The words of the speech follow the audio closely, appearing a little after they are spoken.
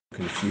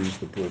confuse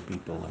the poor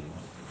people. And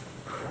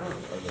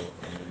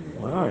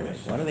what are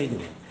they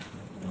doing?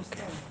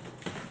 Okay.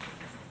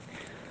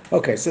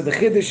 Okay, so the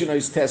Chiddush in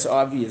his test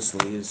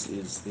obviously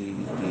is the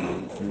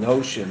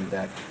notion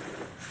that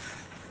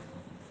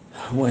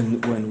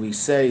when we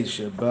say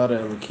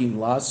Shebara Elokim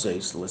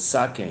Laseis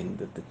L'Sakein,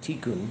 that the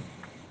Tikkun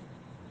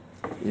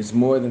is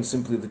more than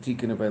simply the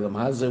Tikkun of Elam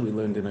Hazeh. We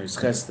learned in his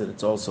Ches that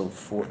it's also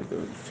for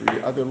the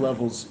three other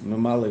levels,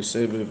 Mamale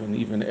Seviv and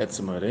even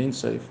Etzem Arein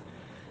Seif.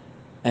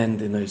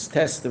 And in his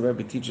test, the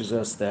Rebbe teaches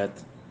us that,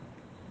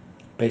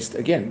 based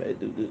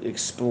again,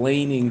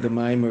 explaining the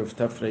Maimer of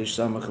Tafrei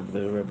Samach of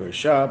the Rebbe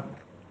Rashab,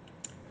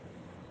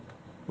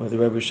 where the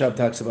Rebbe Rashab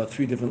talks about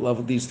three different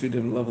levels. These three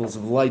different levels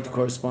of light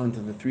correspond to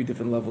the three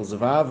different levels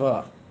of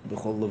Ava: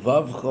 B'chol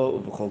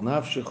Levavcho, B'chol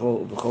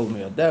Nafshecho, B'chol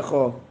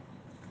Me'adecho.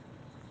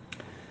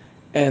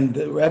 And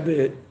the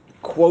Rebbe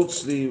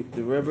quotes the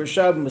Rebbe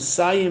Rashab,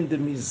 Messiah de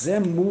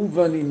Mizem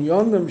Muvan in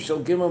Yonam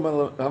Shel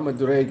Gimel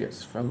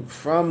HaMadreges.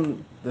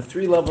 From the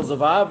three levels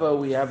of Ava,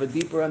 we have a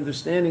deeper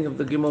understanding of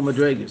the Gimel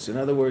Madreges. In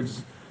other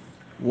words,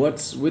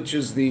 which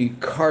is the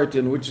cart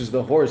and which is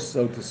the horse,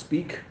 so to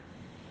speak.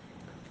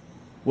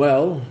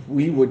 Well,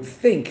 we would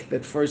think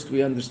that first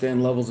we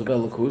understand levels of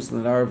Elokus,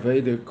 and that our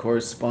Veda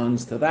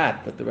corresponds to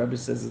that. But the Rebbe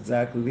says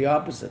exactly the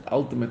opposite.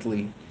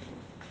 Ultimately,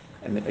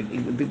 and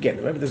again,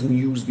 the Rebbe doesn't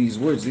use these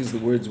words. These are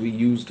the words we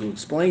use to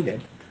explain it.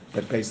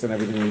 But based on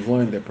everything we've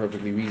learned, they're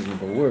perfectly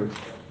reasonable words.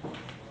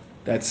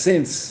 That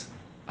since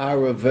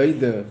our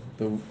Veda,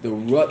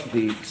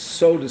 the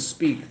so to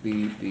speak,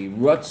 the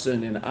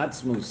Ratzon in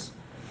Atzmus,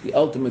 the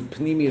ultimate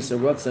Pnimius of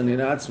Ratzon in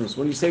Atzmus.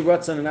 When you say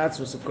Ratzon and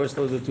Atzmus, of course,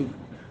 those are two.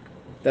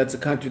 That's a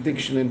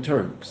contradiction in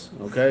terms,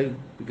 okay?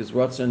 Because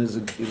Ratzon is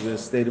a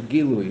state of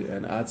Gilui,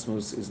 and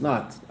Atzmus is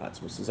not.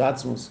 Atzmus is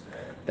Atzmus.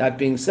 That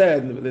being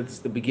said, that's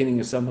the beginning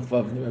of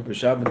Samachav, and the Rebbe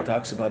Shabbat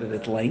talks about it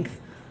at length,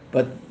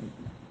 but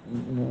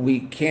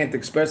we can't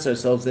express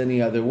ourselves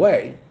any other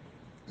way.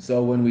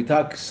 So when we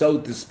talk, so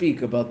to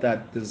speak, about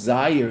that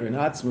desire in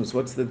Atzmus,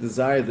 what's the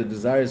desire? The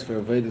desire is for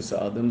Avedus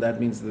Adam. That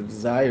means the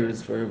desire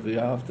is for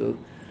V'yavta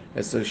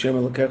es Hashem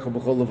Elokecha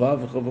b'chol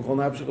levavecha b'chol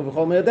nafshecha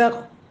b'chol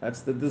me'adecha.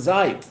 That's the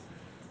desire.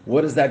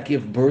 What does that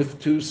give birth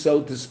to,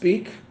 so to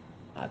speak?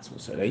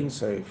 Atzmus Ein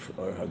Seif,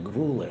 or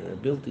Hagvul, or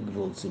Bilti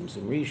Gvul,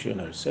 Tzimtzum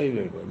Rishon, or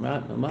Sever, or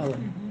Mamala.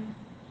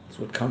 It's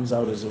what comes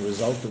out as a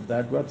result of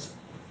that Ratzon.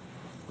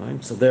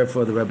 Right? So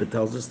therefore, the Rebbe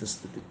tells us this,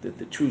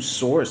 the true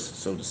source,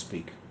 so to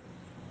speak,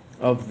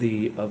 of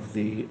the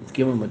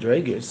Gimel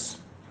Madreges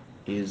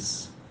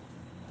is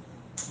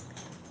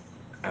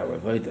our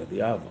Veda,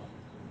 the Ava.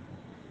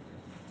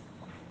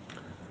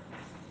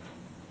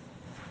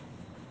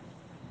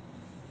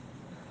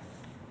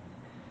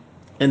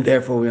 And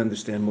therefore we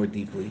understand more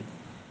deeply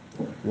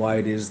why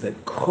it is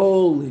that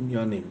Kol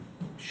Inyanim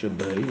should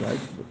be, right?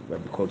 The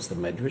Rebbe quotes the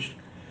Medrash.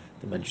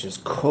 The Medrash says,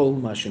 Kol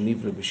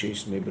Mashanivra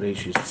B'Sheish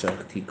Me'Bereishis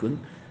Tzarech Tikkun.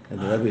 And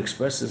the Rebbe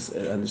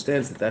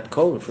understands that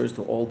Kol refers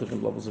to all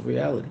different levels of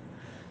reality.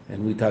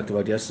 And we talked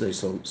about yesterday,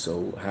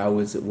 so how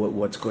is it,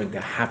 what's going to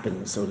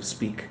happen, so to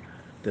speak,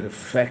 that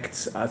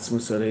affects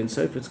Atzmus Ein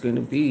Sof? It's going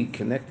to be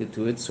connected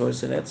to its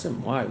source and Etzem.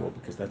 Why? Well,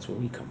 because that's where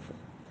we come from.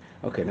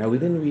 Okay, now we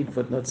didn't read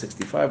footnote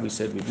 65. We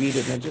said we'd read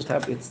it, and it just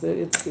happened.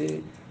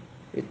 The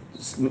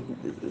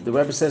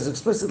Rebbe says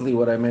explicitly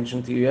what I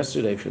mentioned to you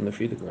yesterday from the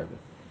Frierdiker Rebbe.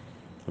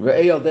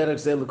 Re'ei al derech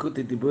zeh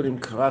l'kutei diburim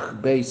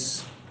krach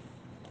beis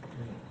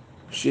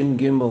shin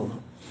gimel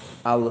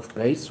aleph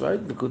beis,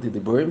 right? L'kutei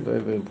diburim,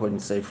 very, very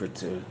important sefer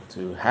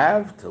to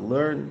have, to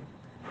learn.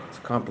 It's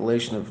a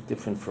compilation of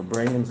different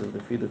verbrengings of the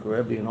Frierdiker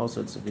Rebbe in all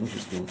sorts of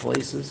interesting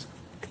places.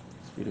 The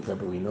Frierdiker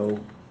Rebbe we know,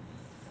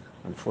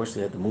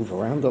 unfortunately, had to move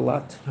around a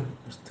lot. It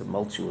was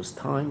tumultuous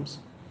times.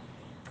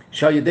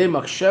 By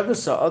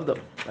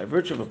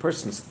virtue of a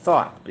person's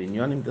thought,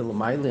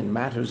 in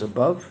matters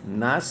above,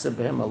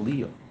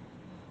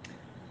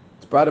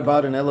 it's brought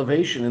about an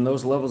elevation in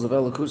those levels of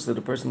elokus that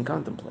a person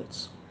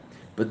contemplates.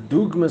 But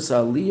dugmas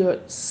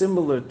aliyah,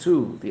 similar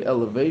to the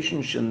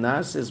elevation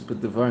shenases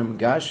b'devarim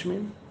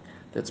gashmin,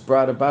 that's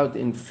brought about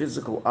in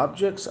physical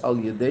objects, al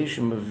yedei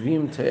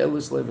shemavim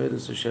te'elis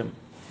le'vedus Hashem,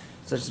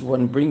 such as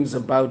one brings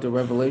about the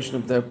revelation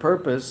of their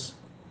purpose,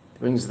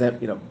 brings them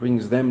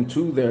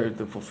to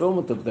the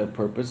fulfillment of their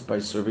purpose by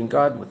serving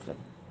God with them.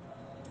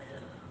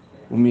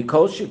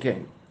 Umikol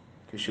shekain,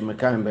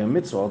 kishimekayim by a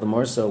mitzvah, all the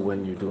more so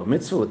when you do a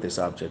mitzvah with this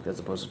object, as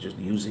opposed to just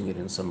using it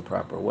in some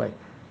proper way.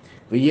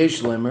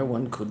 V'yesh lemer,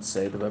 one could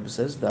say, the Rebbe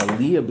says, the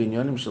aliyah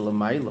binyanim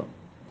shelamayla,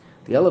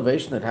 the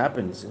elevation that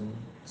happens in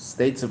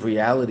states of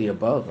reality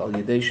above, al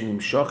yedei shenim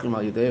shochim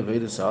al yedei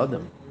avedus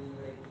adam,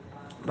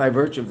 by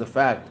virtue of the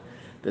fact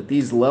that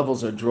these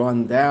levels are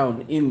drawn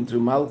down into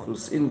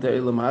Malchus, into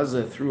Elam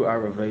Hazeh through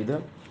our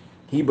Veda.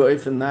 He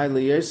ba'ofen nai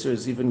le'yeser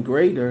is even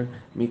greater,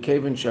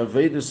 mikeven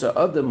sha'avedus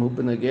ha'adam hu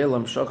b'negei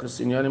l'hamshachas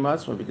inyanim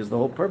atzma, because the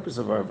whole purpose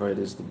of our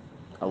Veda is to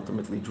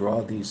ultimately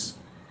draw these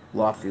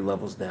lofty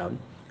levels down.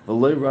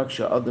 V'lo rak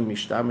she'adam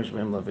mishtamish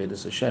b'hem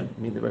lavedas Hashem.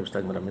 I mean, the Rebbe's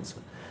talking about a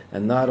mitzvah.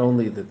 And not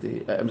only that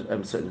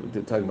I'm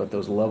they're talking about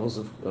those levels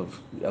of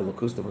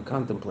elokus that we're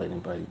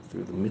contemplating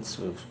through the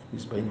mitzvah of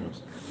these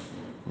beinos,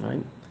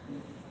 right?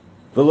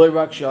 V'lo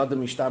rak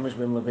she'adam mishtamish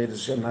b'hem lavedas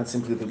Hashem. Not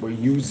simply that we're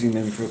using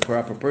them for a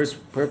proper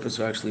purpose,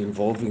 we're actually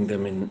involving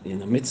them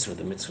in a mitzvah,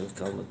 the mitzvah of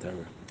Talmud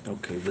Torah.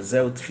 Okay,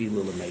 v'zeu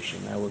tefillah l'meisha.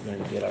 Now we're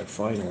going to get our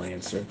final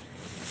answer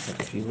at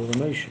tefillah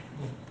l'meisha.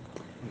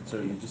 So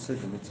you just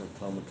said the mitzvah of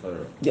Talmud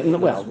Torah. Yeah, no,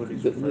 well,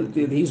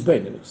 he's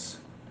beinus,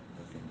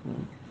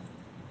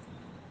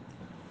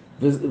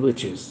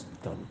 which is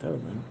Talmud Torah.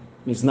 Right?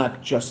 He's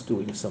not just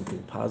doing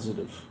something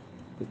positive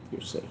with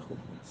your seichel.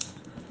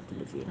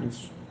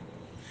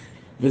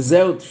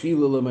 V'zeu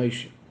tefillah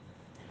l'meisha.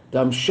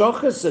 Dam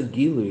shochas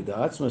agilui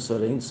da'atzmas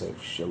harein sof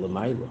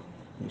shelamayla.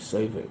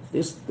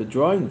 This, the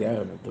drawing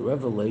down of the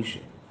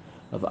revelation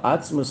of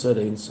Atzmas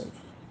Ein Sof,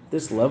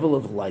 this level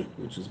of light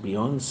which is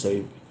beyond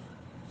Savior,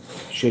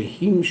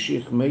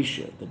 Shehimshich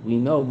Mesha, that we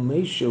know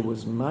Mesha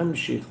was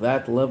Mamshich,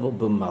 that level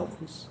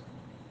b'malchus.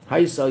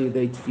 Haisal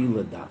Yedei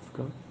Tefillah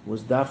Dafka,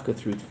 was Dafka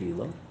through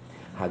Tefillah.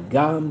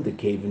 Hagam the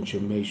Kaven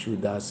Shemeshu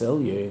Das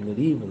Elyon, that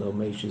even though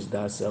Mesha's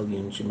Das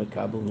Elyon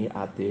Shemekabel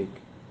Mi'atik,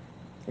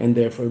 and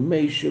therefore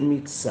Mesha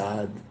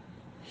Mitzad,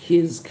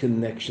 his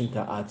connection to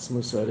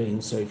Atzmos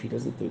Ein Sof, he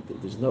doesn't.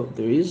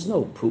 There is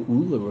no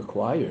pu'ula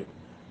required.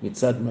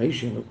 Mitzad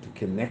Moshe to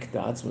connect to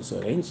Atzmos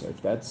Ein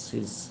Sof. That's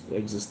his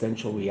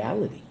existential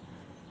reality,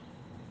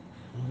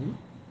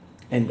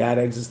 and that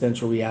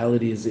existential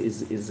reality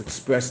is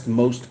expressed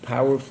most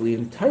powerfully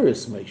in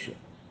Teres Moshe.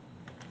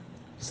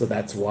 So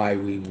that's why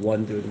we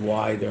wondered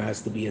why there has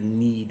to be a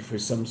need for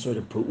some sort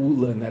of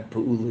pu'ula, and that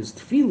pu'ula is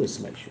Tfilas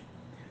Moshe.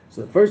 So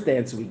the first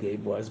answer we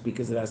gave was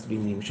because it has to be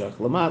nimshach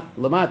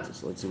lamata.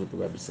 So let's see what the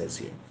Rebbe says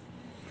here.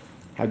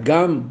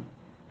 Hagam,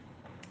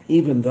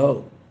 even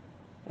though,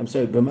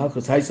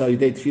 b'malchus haisal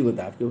yidei tefillah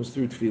dafka, it was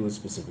through tefillah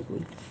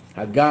specifically.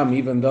 Hagam,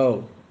 even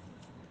though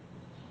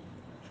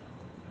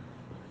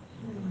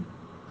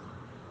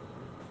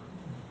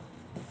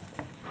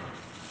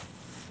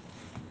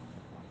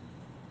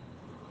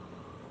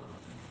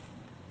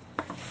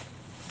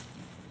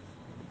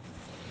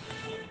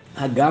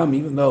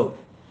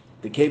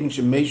the Kevin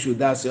Shemeshu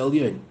Das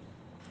Elyon,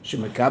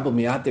 Shemekabel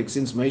Miatek,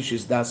 since Mesh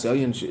is Das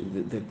Elyon,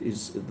 that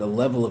is the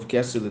level of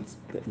Keser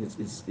that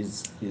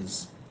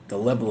is the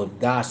level of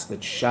Das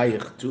that's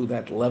Shaykh to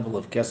that level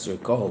of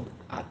Keser called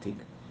Atik.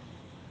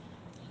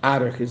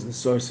 Arach is the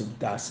source of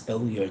Das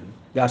Elyon,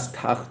 Das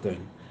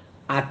Tachtern.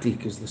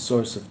 Atik is the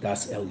source of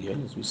Das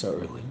Elyon, as we saw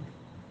earlier.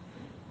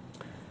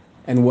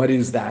 And what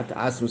is that?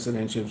 Asmus and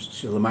Enshev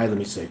Shelamayla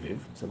Miseviv,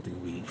 something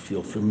we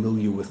feel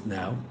familiar with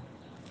now.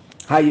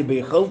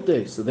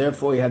 So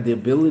therefore he had the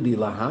ability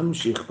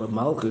lahamshich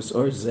b'malchus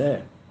or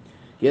zeh.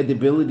 He had the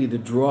ability to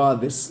draw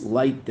this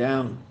light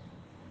down,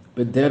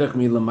 b'derech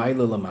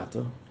milamayla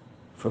lamata,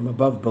 from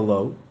above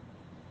below.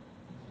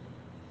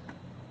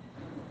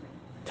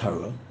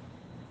 Torah's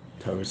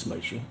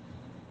Moshe.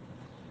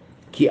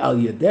 Ki al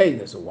yedei,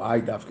 there's a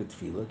wide dafka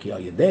tefillah. Ki al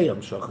yedei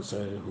amshachas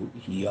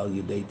he al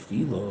yedei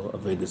tefillah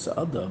avedis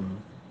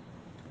adam.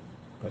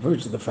 By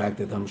virtue of the fact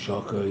that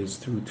Hamshacha is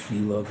through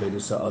Tefillah,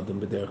 Vedus Adam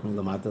B'derech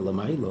Milamata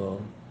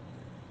Lamaylo,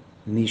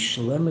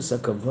 Nishlemes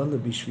HaKavana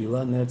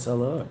B'Shvila Netz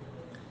Ala'ar.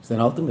 So then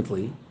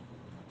ultimately,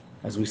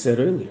 as we said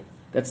earlier,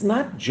 that's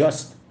not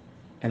just,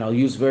 and I'll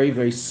use very,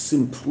 very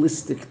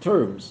simplistic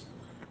terms,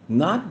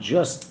 not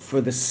just for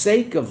the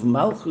sake of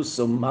Malchus,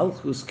 so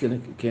Malchus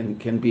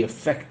can be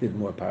affected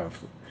more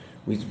powerfully.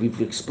 We've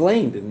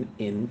explained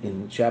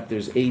in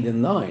chapters 8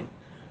 and 9,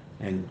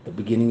 and the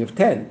beginning of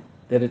 10,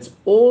 that it's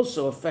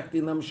also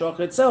affecting the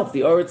Hamshach itself.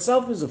 The Or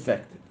itself is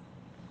affected.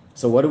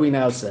 So what are we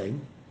now saying?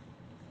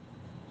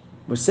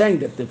 We're saying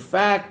that the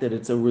fact that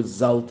it's a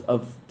result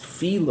of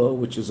Tefillah,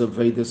 which is a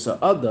Vedus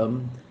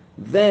Adam,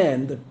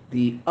 then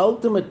the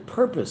ultimate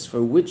purpose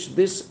for which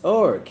this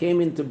Or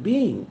came into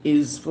being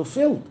is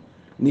fulfilled.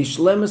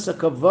 Nishlemes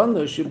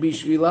HaKavana should be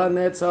Shvila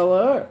Netz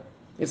Ala'ar.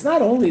 It's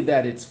not only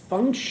that it's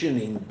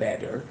functioning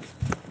better,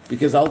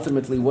 because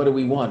ultimately, what do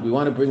we want? We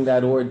want to bring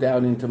that Or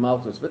down into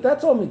Malchus. But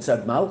that's all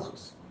mitzad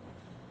Malchus,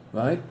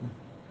 right?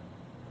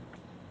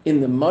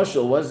 In the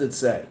Mashal, what does it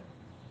say?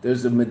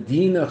 There's a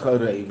Medina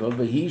Chareva,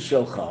 V'hi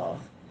Shelcha.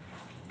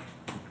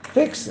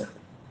 Fix it.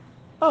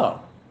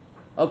 Oh,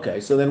 okay.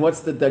 So then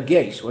what's the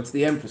dagesh? What's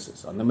the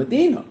emphasis? On the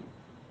Medina.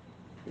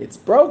 It's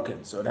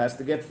broken, so it has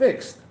to get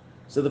fixed.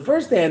 So the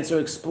first answer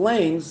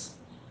explains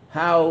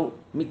how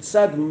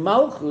mitzad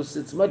Malchus,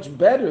 it's much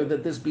better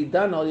that this be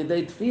done al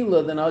yedei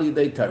tefillah than al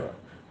yedei Torah.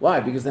 Why?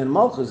 Because then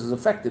Malchus is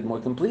affected more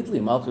completely.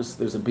 Malchus,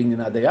 there's a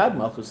binyan adayad.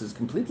 Malchus is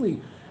completely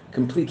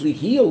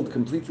healed,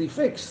 completely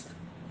fixed.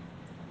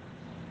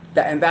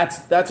 And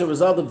that's a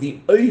result of the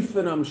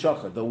oifen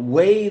hamshacha, the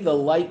way the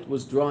light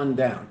was drawn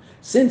down.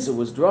 Since it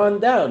was drawn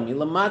down,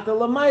 milamata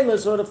lamayla,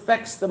 so it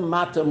affects the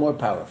mata more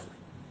powerfully.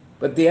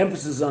 But the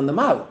emphasis is on the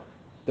mala,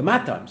 the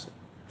mata.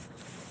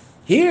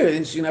 Here,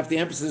 interesting enough, the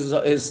emphasis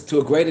is to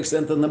a great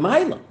extent on the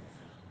Maila.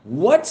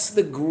 What's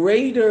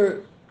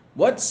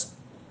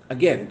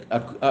again,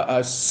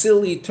 a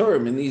silly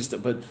term in these,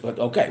 but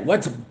okay,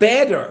 what's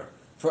better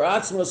for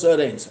Atzmos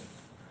or Ein Sof?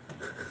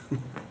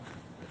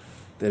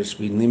 There should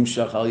be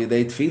Nimshach al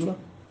Yedei Tefillah.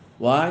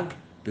 Why?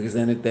 Because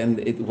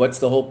what's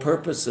the whole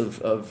purpose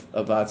of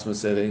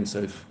Atzmos or Ein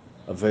Sof?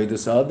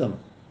 Avodas Adam.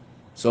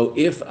 So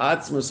if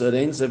Atzmos or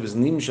Ein Sof is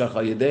Nimshach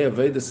al Yedei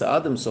Avodas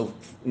Adam, so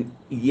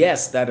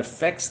yes, that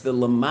affects the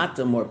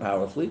Lamata more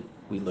powerfully.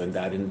 We learned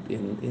that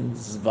in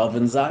Zvav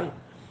and Zay.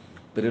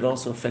 But it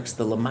also affects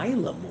the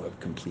Lamaila more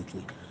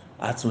completely.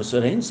 Atzmos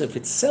or Ein Sof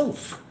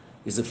itself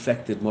is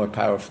affected more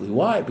powerfully.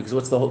 Why? Because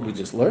we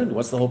just learned,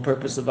 what's the whole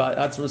purpose of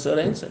Atzmos or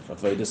Ein Sof?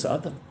 Avodas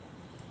Adam.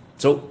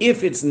 So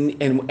if it's,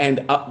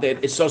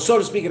 so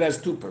to speak, it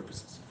has two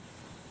purposes.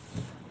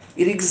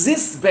 It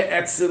exists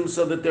be'etzim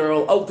so that there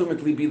will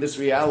ultimately be this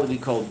reality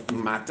called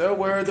matter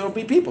where there will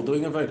be people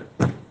doing avodah.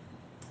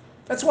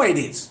 That's why it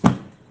is.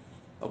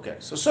 Okay,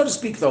 so to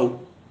speak though,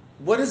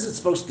 what is it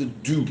supposed to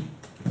do?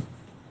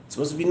 It's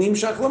supposed to be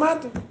nimshach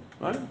lamata,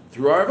 right?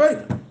 Through our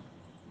avodah,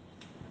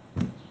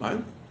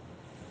 right?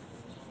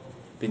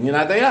 Binyan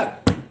adayad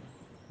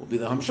will be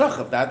the hamshach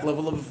of that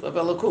level of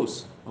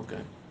elokus.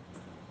 Okay.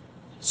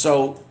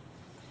 So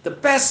the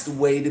best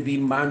way to be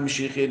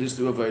mamshich is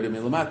through avodah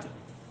milamata.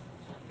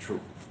 True.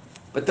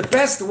 But the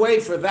best way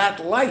for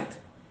that light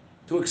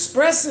to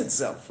express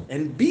itself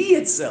and be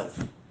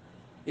itself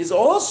is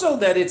also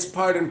that it's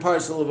part and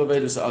parcel of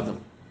Avodas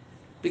Adam.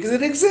 Because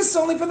it exists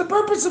only for the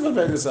purpose of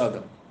Avodas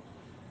Adam.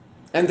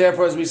 And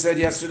therefore, as we said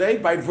yesterday,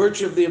 by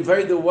virtue of the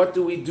Avodah, what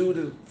do we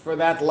do for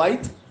that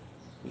light?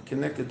 We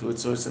connect it to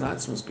its source in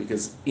Atzmus.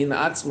 Because in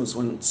Atzmus,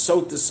 when,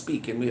 so to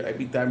speak, and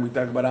every time we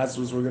talk about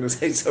Atzmus, we're going to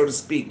say so to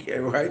speak,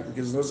 right?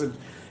 Because no such...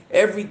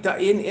 Every time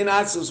in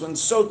Atzmus, when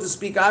so to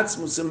speak,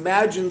 Atzmus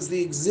imagines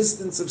the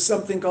existence of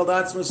something called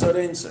Atzmus or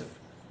Ein Sof.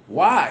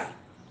 Why?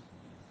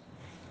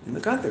 In the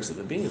context of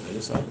it being a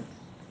Avodas Adam.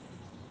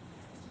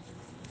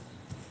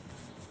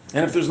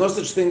 And if there's no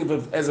such thing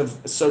as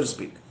so to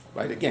speak,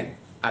 right? Again,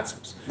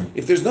 Atzmus.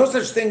 If there's no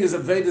such thing as a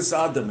Avodas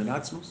Adam in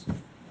Atzmus,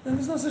 then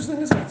there's no such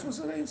thing as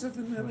Atzmus or Ein Sof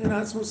in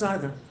Atzmus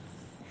either.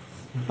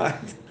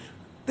 Right?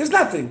 There's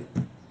nothing.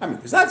 I mean,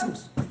 there's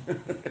Atzmus.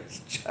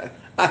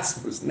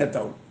 Atzmus,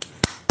 neto.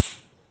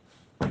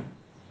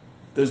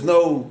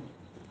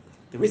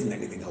 There isn't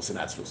anything else in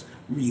Atzvus,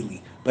 really.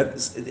 But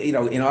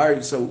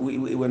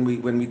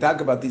when we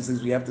talk about these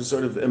things, we have to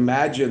sort of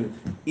imagine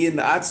in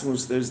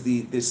Atzvus there's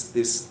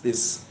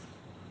this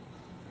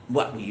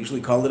what we usually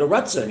call it a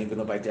ratzon, even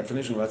though by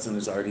definition ratzon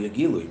is already a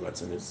gilui.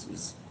 Ratzon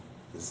is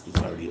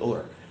already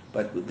or.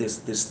 But this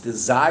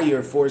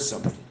desire for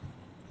something.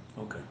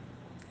 Okay.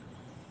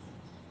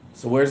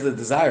 So where's the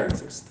desire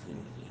exist?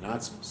 In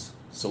Atzvus.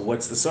 So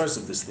what's the source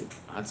of this thing?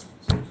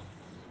 Atzvus.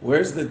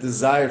 Where's the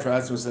desire for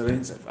Atzmus or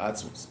Ein Sof?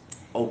 Atzmus.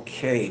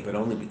 Okay, but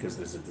only because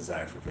there's a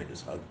desire for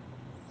Avodas Adam.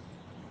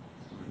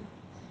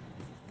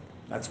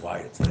 That's why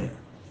it's there.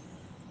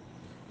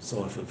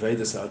 So if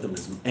Avodas Adam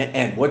is...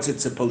 And what's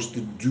it supposed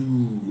to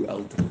do,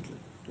 ultimately?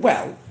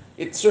 Well,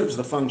 it serves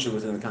the function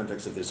within the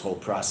context of this whole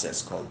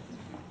process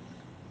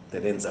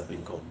that ends up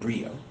being called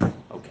Bria.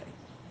 Okay.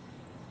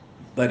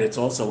 But it's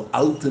also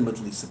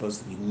ultimately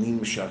supposed to be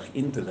nimshach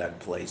into that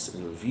place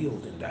and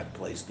revealed in that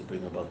place to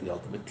bring about the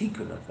ultimate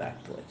tikkun of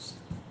that place.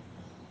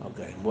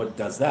 Okay, and what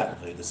does that?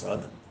 Avodas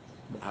Adam.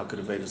 How could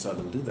Avodas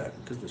Adam do that?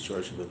 Because the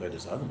shorish of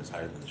Avodas Adam is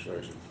higher than the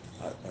shorish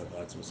of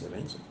Atzmos and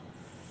Ein Sof.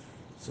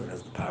 So it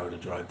has the power to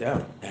draw it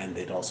down, and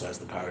it also has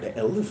the power to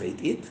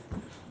elevate it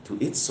to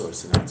its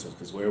source in Atzmos.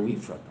 Because where are we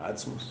from?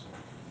 Atzmos,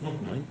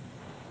 right?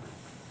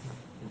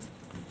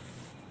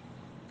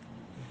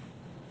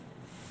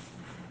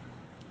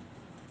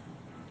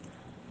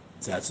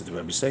 So that's what the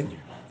Rebbe is saying here.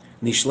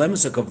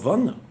 Nishlemus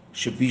hakavana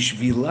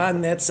shebishvila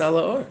netz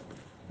ala or.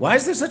 Why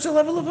is there such a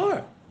level of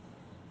or?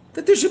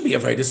 That there should be a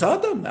Avodas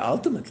Adam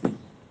ultimately.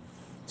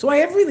 So why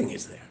everything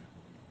is there.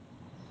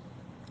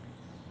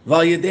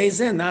 Val yedei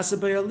zeh nasa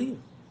b'aliyah.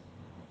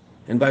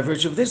 And by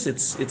virtue of this,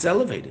 it's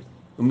elevated.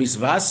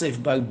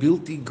 Umisvasef bal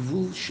bilti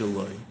gvul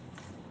shaloi.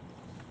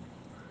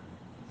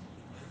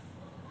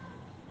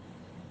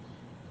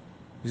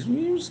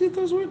 You see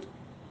those words?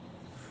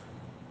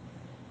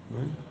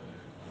 Right?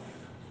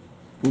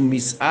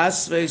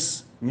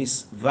 Umisasves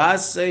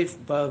misvasef.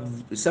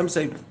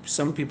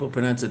 Some people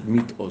pronounce it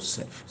mit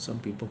osef. Some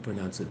people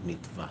pronounce it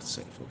mit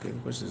vasef. Okay, the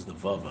question is the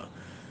vava,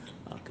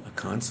 a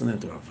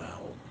consonant or a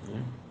vowel.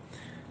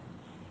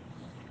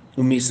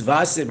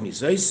 Umisvasef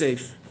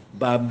misosef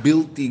ba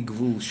bilti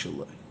gvul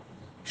shaloi.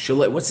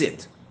 Shaloi, what's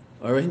it?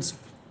 Ein Sof.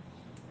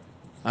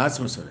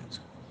 Atzmos Ein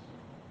Sof.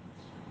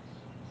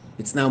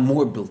 It's now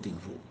more bilti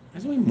gvul.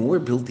 That's why more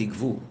bilti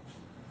gvul.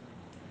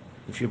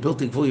 If you're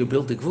bilti gvul, you're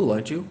bilti gvul,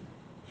 aren't you?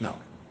 No,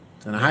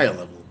 it's on a higher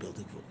level of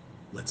bilti gvul.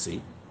 Let's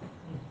see.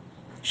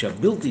 Shav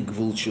bilti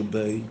gvul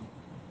shabei.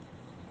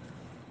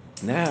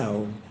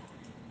 Now,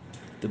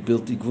 the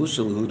bilti gvul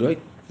shaloi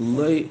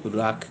loy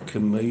rak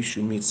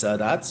k'meishu mitzad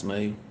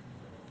atzmei.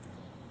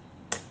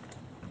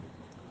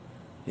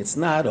 It's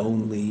not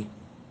only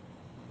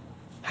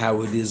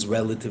how it is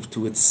relative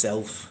to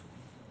itself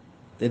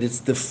that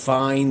it's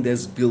defined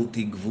as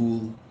bilti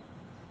gvul.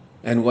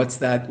 And what's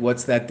that?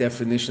 What's that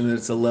definition? That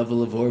it's a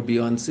level of or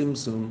beyond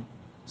simsum.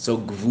 So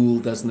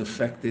gvul doesn't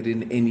affect it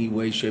in any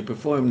way, shape, or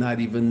form. Not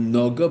even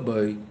noga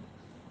by.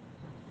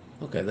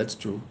 Okay, that's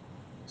true.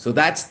 So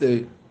that's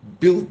the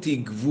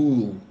bilti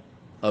gvul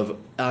of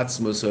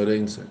atzmos or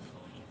Ein Sof.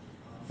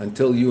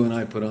 Until you and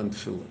I put on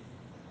tefillin.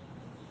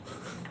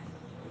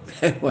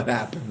 Then what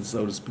happens,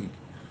 so to speak?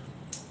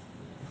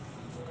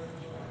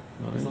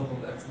 Next level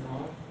of Etzim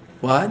R.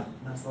 What?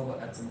 Next level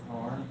of Etzim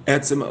R.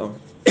 Etzim or.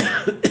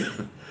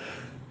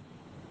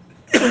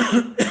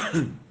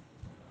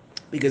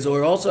 Because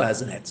or also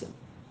has an etzim,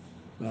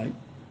 right?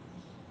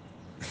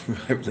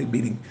 Right,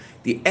 meaning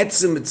the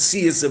etzim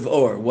etzias of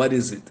or. What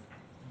is it?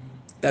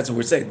 That's what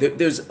we're saying.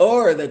 There's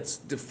or that's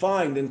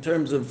defined in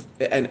terms of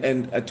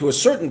and to a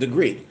certain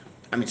degree.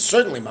 I mean,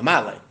 certainly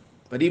mamale,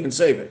 but even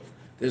sevev.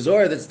 There's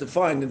or that's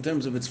defined in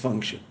terms of its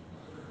function.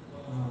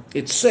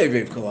 It's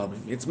sevev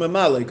kolamim. It's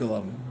mamale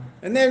kolamim.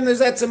 And then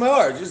there's etzim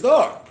or, just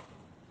or.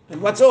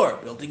 And what's or?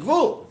 Bilti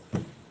gvul.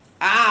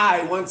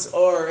 Once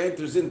or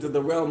enters into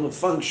the realm of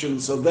function,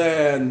 so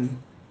then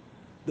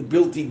the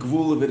bilti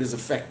gvul of it is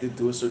affected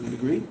to a certain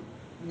degree.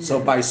 So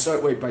by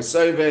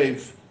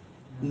sevev,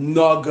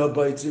 naga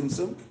by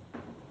tzimtzum,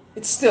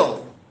 it's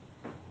still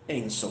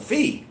Ein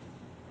Sofi,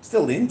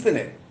 still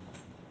infinite.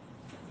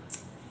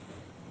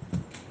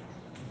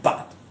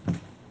 But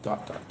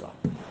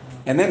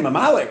and then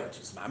mamale, which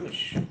is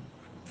mamish,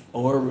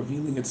 or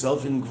revealing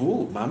itself in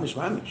gvul, mamish.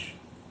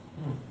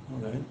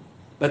 Okay.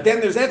 But then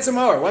there's etzim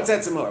or. What's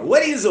etzim or?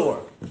 What is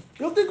or?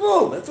 Bilti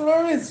gvul. That's what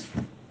or is,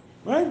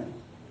 right?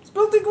 It's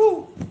bilti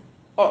gvul.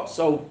 Oh,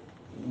 so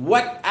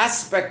what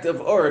aspect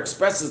of or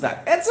expresses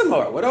that? Etzim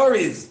or. What or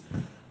is?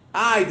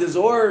 Does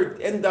or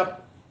end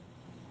up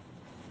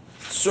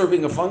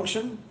serving a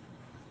function?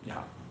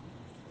 Yeah.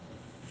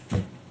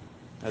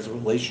 Has a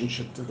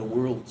relationship to the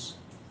worlds.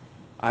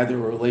 Either a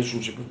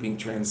relationship of being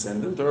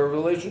transcendent or a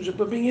relationship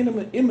of being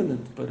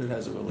immanent, but it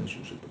has a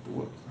relationship with the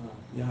world.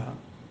 Yeah.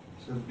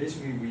 So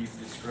basically, we've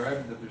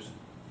described that there's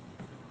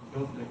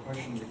built the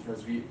question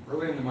because we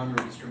earlier in the Maimer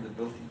we described the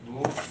built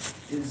gvul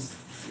is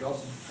we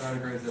also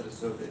categorize that as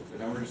sovev, but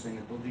now we're just saying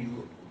that built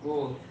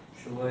gvul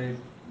shalei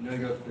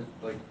noga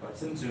like by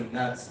tzimtzum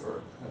that's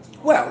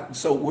well.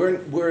 So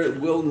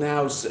we'll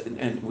now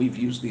and we've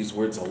used these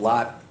words a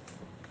lot.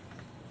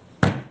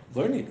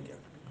 Learning together.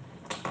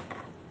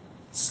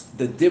 It's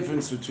the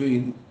difference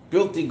between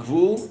bilti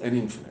gvul and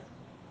infinite.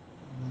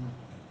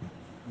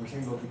 We're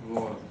saying built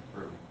gvul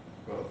for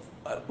both.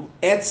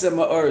 Etzem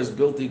or is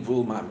bilti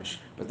gvul mamish,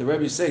 but the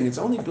Rebbe is saying it's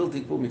only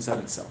bilti gvul mitzad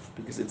itself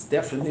because its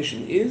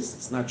definition is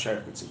it's not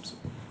shaykh b'tzimtzum.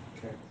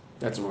 Okay.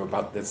 That's what we're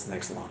about. That's the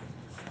next line.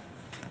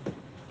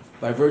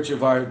 By virtue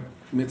of our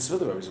mitzvah,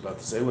 the Rebbe is about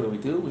to say,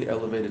 what do? We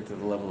elevate it to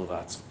the level of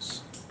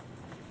atzmos,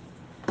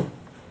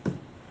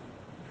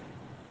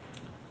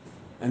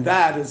 and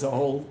that is a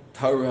whole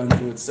Torah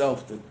unto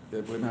itself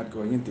that we're not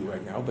going into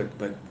right now.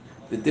 But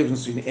the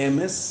difference between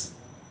emes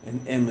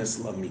and emes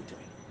lamita.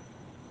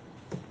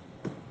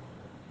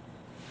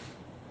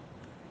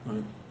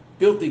 Right.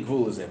 Bilti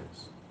gvul is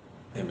emes.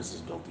 Emes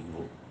is bilti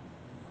gvul.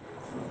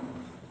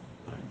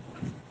 Right.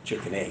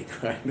 Chicken egg,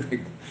 right?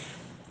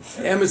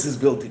 Emes is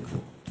bilti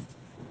gvul.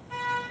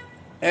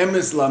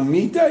 Emes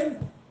lamita is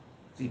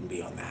even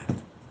beyond that.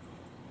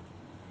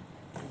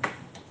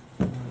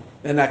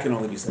 And that can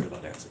only be said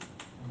about etzim.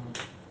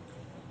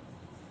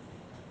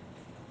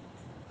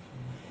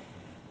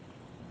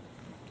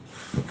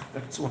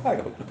 That's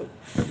wild.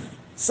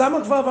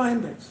 Samach vav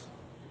ayin beis.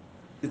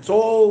 It's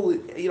all,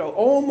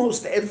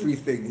 almost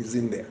everything is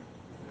in there.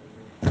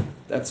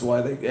 That's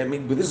why but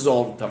this is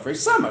all tough for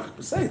Samach,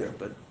 Beseder,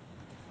 but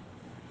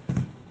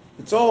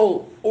it's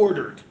all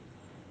ordered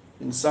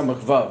in Samach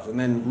Vav and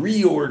then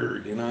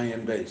reordered in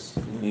Ayin Beis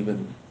in an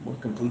even more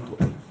complete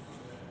way.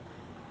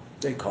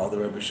 They call the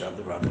Rebbe Shav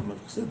the Rambam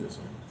of Chassidus.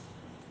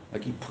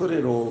 Like he put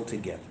it all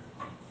together.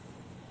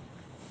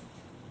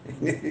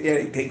 Yeah,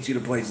 he takes you to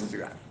places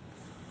you're at.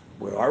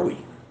 Where are we?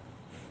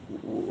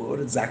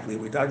 What exactly are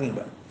we talking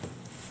about?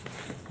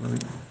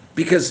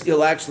 Because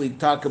he'll actually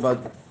talk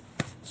about,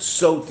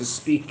 so to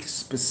speak,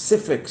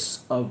 specifics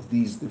of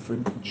these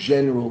different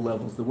general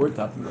levels that we're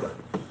talking about.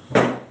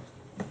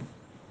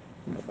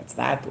 What's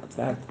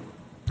that?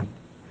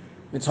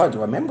 It's hard to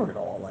remember it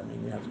all. I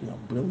mean, you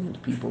have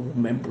brilliant people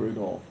remember it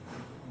all.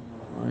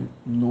 Right?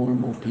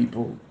 Normal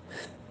people,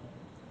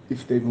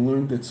 if they've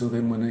learned it, so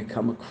then when they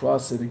come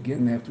across it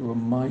again, they have to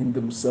remind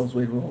themselves,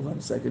 wait, hold on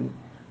a second.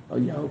 Oh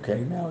yeah,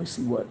 okay, now I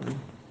see what.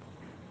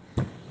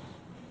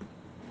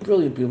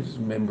 Brilliant people just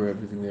remember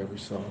everything they ever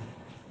saw,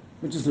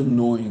 which is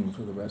annoying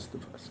for the rest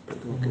of us. But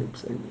okay,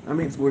 I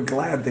mean, we're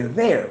glad they're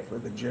there for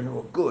the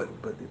general good,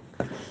 but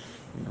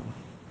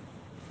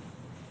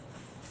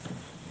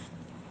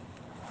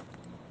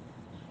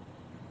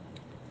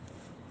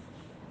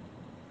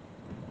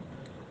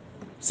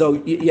So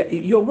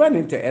you'll run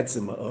into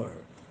etzim or,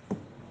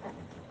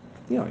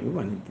 you'll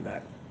run into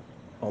that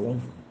all over.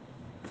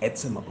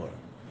 Etzim or,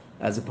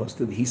 as opposed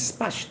to the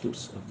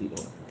hispashtus of the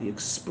or, the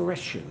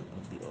expression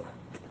of the or.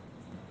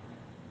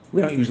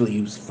 We don't usually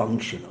use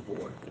function of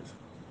or because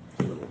it's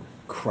a little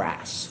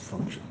crass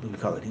function. We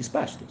call it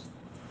hispashtus.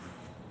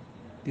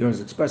 The or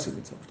is expressing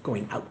itself, it's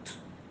going out.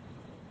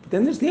 But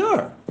then there's the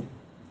or.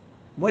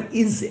 What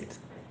is it?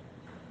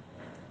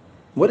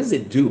 What does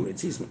it do?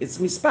 It's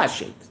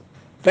mispashet.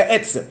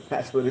 Ve'etzem.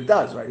 That's what it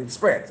does, right? It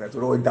spreads. That's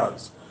what it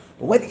does.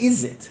 But what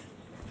is it?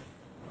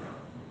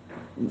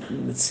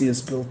 Let's see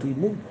us built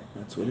movement.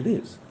 That's what it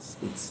is.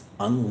 It's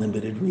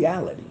unlimited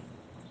reality.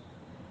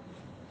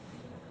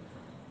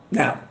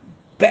 Now,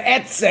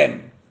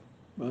 be'etzem.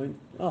 Right?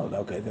 Oh,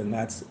 okay, then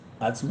that's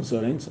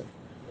Musar Ein Sof.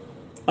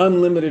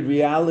 Unlimited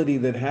reality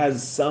that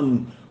has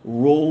some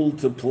role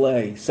to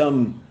play,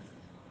 some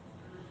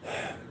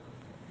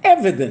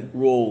evident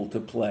role to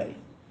play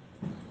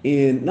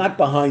in, not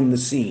behind the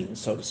scenes,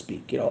 so to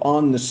speak,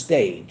 on the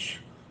stage,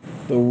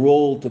 the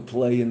role to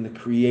play in the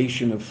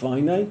creation of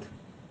finite.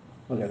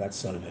 Okay, that's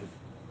sort of it.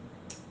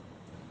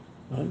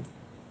 Right?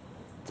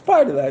 It's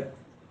part of that.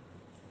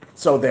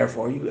 So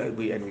therefore,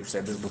 we've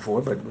said this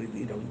before, but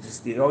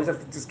you always have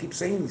to just keep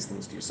saying these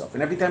things to yourself.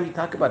 And every time you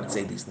talk about it,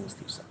 say these things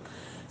to yourself.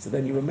 So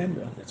then you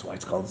remember. That's why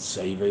it's called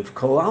Sevev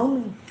Kol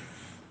Almin.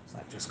 It's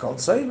not just called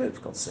Sevev, it's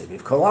called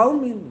Sevev Kol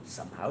Almin.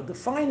 Somehow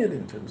define it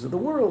in terms of the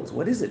worlds.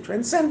 What is it?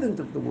 Transcendent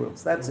of the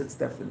worlds. That's its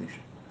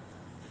definition.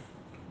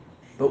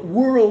 But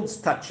worlds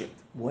touch it.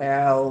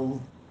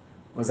 Well,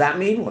 what does that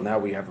mean? Well, now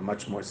we have a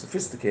much more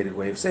sophisticated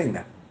way of saying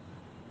that.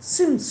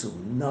 Simsu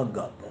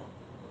Nagabo.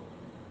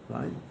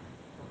 Right?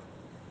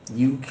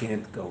 You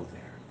can't go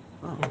there.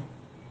 Oh.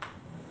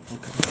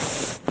 Okay.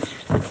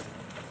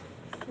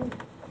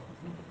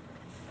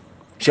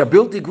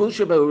 Shabilti gvul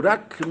shebeu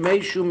rak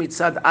meishu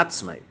mitzad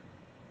atzmei.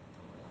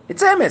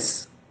 It's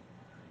emes.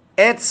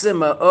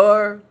 Etzem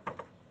ha'or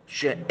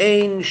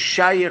she'ein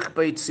shayich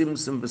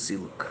beitzimtzum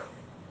v'siluk.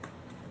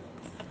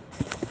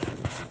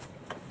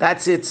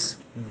 That's its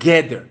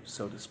geder,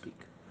 so to speak.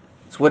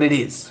 It's what it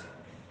is.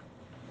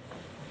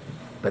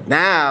 But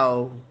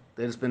now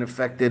that it's been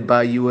affected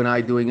by you and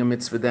I doing a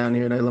mitzvah down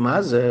here in Eilam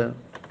Hazeh,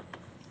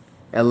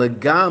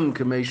 elegam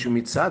k'meishu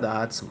mitzad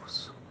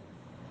ha'atzmus.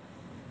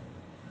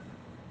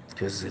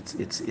 Because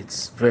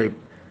it's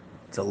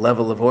a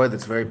level of or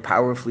that's very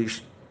powerfully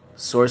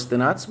sourced in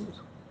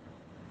atzmus.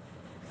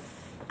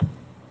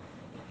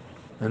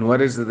 And what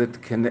is it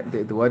that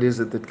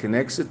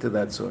connects it to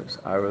that source?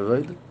 Our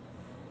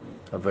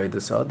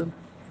Avodas Adam.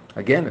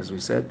 Again, as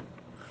we said,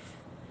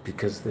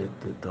 because the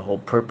whole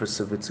purpose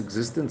of its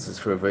existence is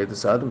for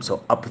Avodas Adam.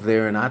 So up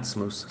there in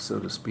atzmus, so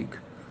to speak,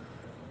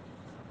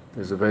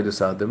 there's Avodas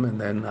Adam, and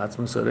then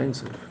atzmus or Ein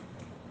Sof,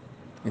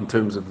 in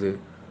terms of the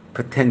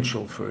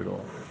potential for it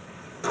all.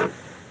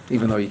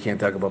 Even though you can't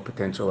talk about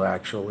potential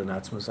actual in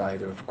atzmus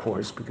either, of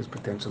course, because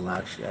potential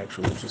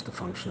actual is just a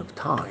function of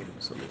time,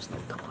 so there's no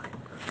time.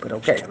 But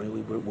okay, I mean,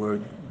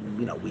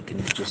 we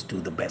can just do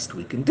the best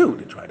we can do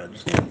to try to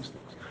understand these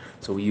things.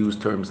 So we use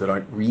terms that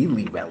aren't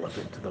really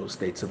relevant to those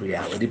states of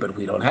reality, but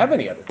we don't have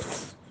any other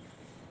terms.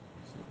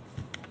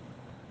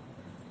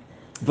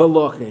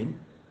 V'lochin,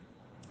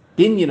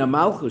 binyan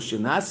ha'malchus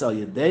shenas al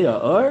yedei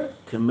ha'or,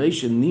 k'mei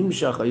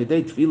shenimshach al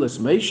yedei tfilas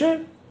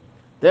meisher.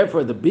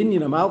 Therefore, the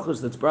binyan malchus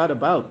that's brought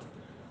about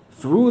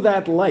through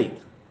that light,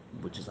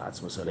 which is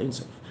atzmas Ein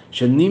Sof,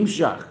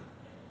 shenimshach,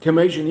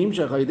 k'mei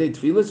shenimshach ha'yidei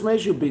tfilas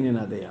meishu binyan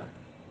hadayar.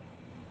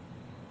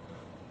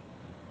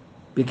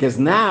 Because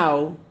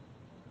now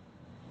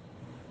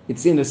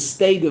it's in a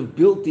state of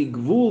bilti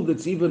gvul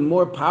that's even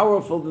more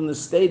powerful than the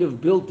state of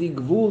bilti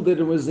gvul that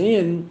it was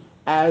in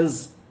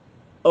as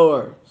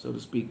or, so to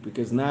speak.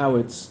 Because now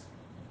it's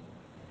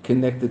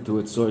connected to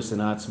its source in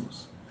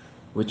atzmus,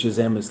 which is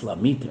emes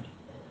lamita,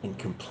 and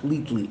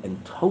completely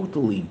and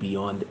totally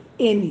beyond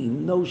any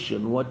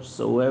notion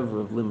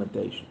whatsoever of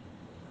limitation.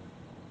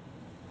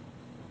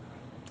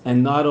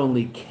 And not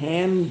only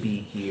can be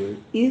here,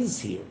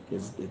 is here,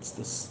 because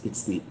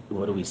it's the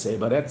what do we say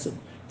about etzem?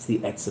 It's the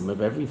etzem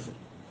of everything.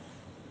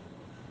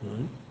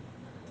 Right?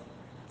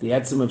 The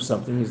etzem of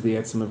something is the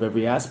etzem of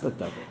every aspect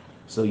of it.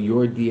 So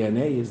your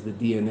DNA is the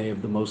DNA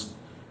of the most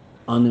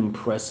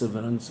unimpressive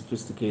and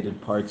unsophisticated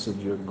parts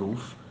of your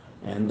goof,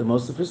 and the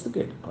most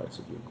sophisticated parts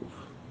of your goof.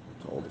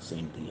 It's all the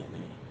same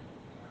DNA.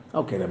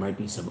 Okay, there might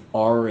be some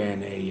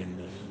RNA in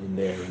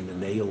there, in the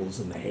nails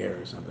and the hair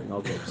or something.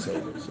 Okay, say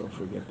this, so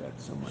forget that.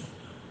 Someone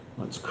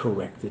once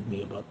corrected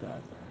me about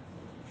that,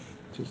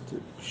 just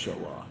to show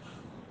off.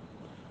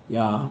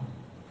 Yeah.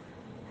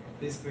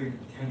 Basically,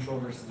 potential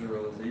versus a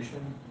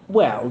realization.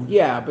 Well,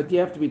 yeah, but you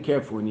have to be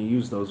careful when you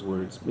use those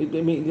words. I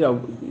mean,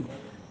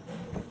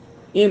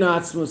 in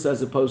atzmus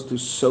as opposed to,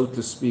 so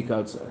to speak,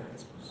 outside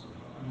atzmus.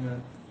 Yeah.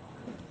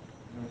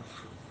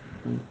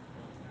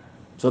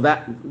 So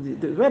that,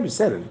 the Rebbe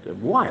said it, a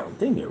wild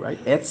thing here,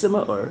 right?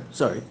 Etzema or,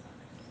 sorry.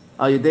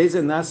 Al yedei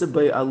nasa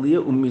by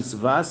aliyah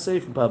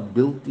u'mizvasef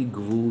ba'bilti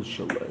gvul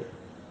shaloi.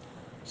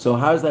 So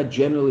how's that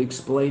generally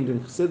explained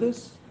in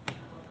Chassidus?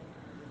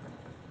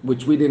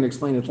 Which we didn't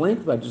explain at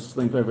length, but I just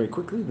explained very, very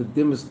quickly. The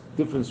difference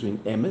between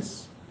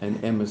emes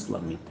and emes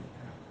lamita.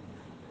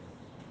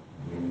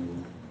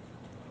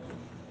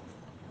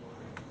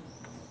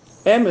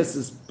 Emes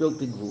is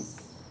bilti gvul.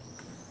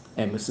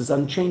 Emes is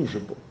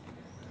unchangeable.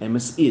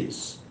 Emes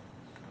is.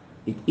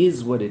 It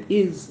is what it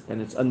is,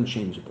 and it's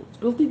unchangeable. It's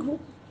built equal.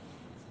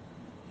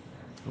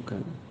 Okay.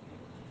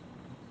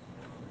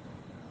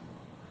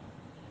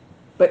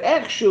 But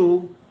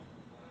actual,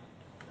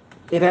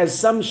 it has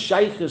some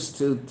shaykhs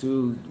to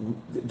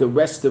the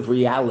rest of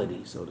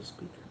reality, so to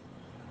speak.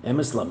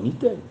 Emes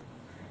lamite.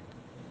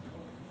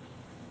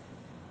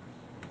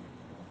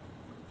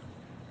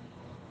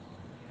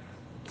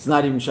 It's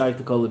not even shaykh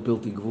to call it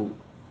built equal.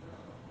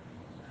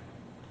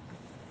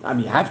 I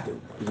mean, you have to,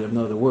 because you have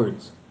no other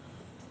words.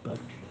 But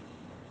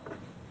I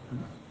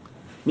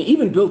mean,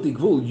 even built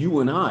gvul, you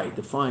and I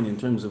define in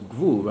terms of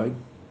gvul, right?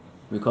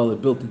 We call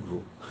it built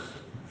gvul.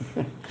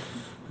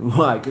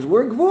 Why? Because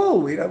we're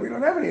gvul. We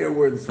don't have any other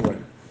words for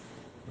it.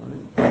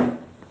 Right?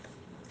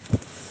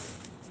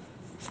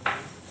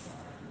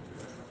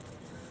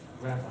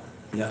 Rabbi,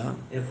 Yeah.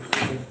 if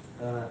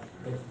the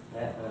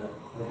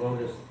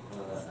lotus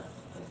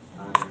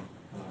on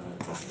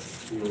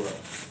Tefillah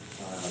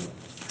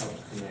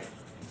helps connect,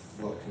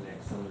 will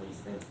connect some of these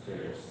things to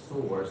their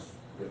source,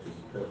 which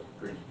is a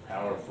pretty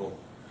powerful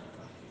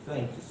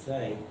thing to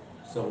say.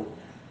 So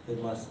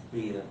it must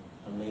be an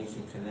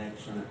amazing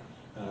connection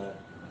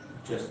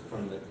just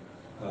from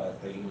a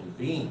human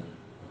being.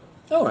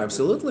 Oh,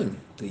 absolutely.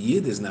 The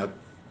Yid is now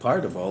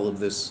part of all of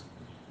this.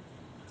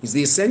 He's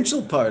the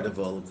essential part of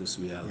all of this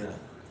reality. Yeah.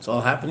 It's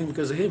all happening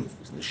because of him.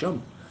 He's neshama.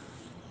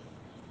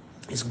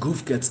 His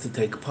goof gets to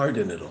take part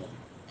in it all.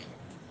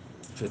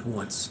 If it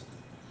wants,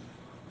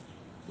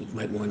 it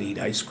might want to eat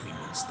ice cream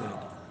instead.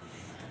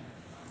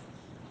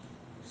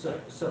 So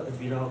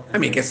if you don't. I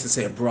mean, it gets to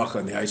say a bracha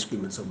on the ice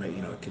cream, and so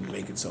it can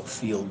make itself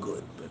feel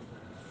good. But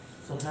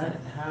So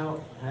how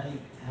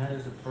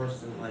does a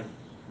person like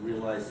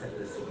realize that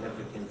the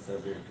significance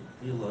of their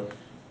tefillah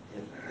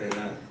if they're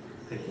not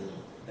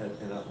if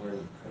they're not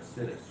learning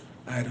Chassidus?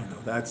 I don't know.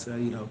 That's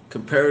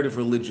comparative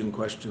religion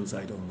questions.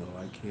 I don't know.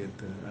 I can't.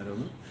 I don't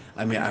know.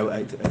 I mean,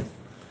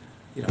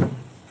 you know,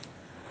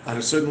 on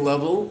a certain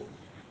level,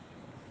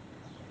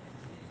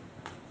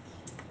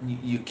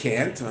 you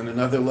can't. On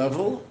another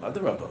level,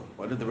 other Rebbe.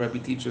 What did the Rebbe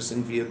teach us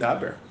in Via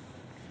Daber?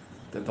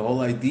 That the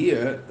whole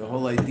idea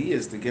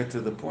is to get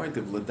to the point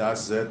of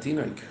Ladas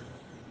Tinaik.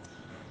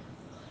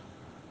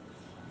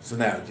 So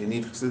now, do you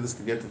need Chassidus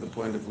to get to the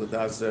point of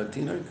Ladas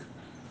Tinaik?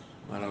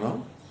 I don't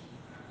know.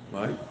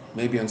 Right?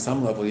 Maybe on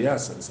some level,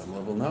 yes. On some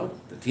level, no.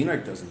 The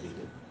Tinaik doesn't need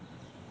it.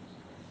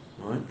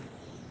 Right?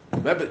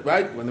 Rebbe,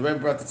 right? When the Rebbe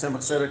brought the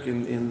Tzemach Tzedek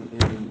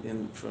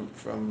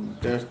from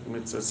Der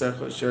Mitzvah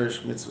Secha,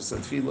 Sherish Mitzvah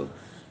Satfila,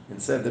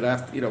 and said that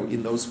after,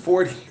 in those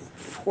 40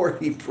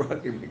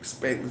 programs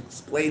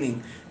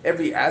explaining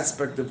every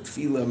aspect of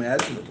tefillah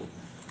imaginable,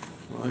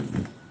 right?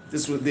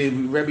 This would the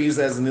Rebbe used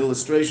as an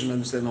illustration to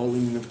understand the whole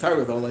meaning of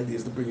Torah. The whole idea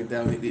is to bring it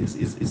down. It is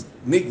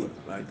nigla,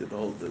 right? That the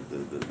whole the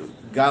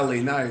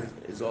Galei Nai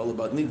is all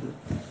about nigla,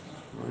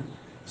 right?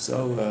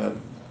 So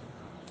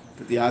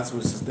the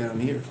Atzmus is down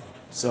here.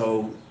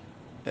 So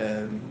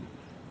the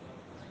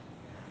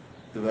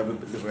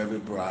Rebbe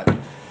brought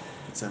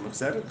Tzemach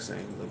Tzedek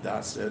saying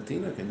Ladas Zeh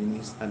Hatinak,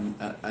 and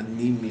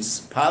Ani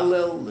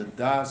Mispalel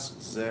Ladas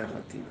Zeh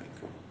Hatinak.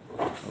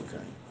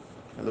 Okay.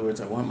 In other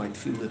words, I want my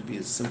tefillah to be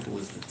as simple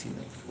as the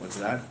tinak. What's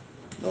that?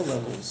 No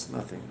levels,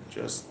 nothing,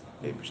 just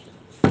Eberstein.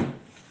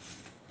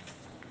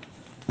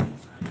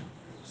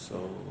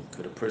 So,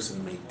 could a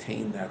person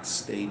maintain that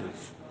state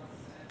of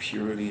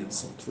purity and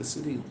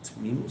simplicity and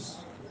tmimus?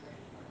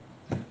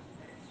 I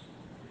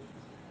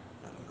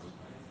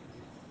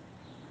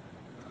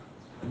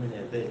don't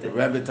know. The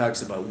Rebbe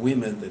talks about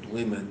women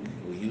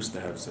who used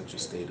to have such a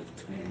state of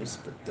tmimus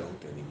but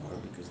don't anymore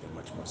because they're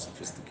much more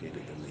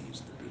sophisticated than they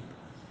used to be.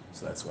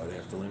 So that's why they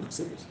have to learn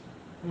Chassidus.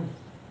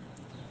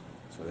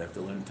 That's why they have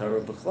to learn Torah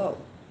B'chlal.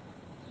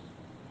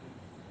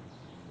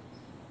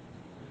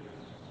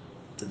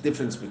 The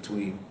difference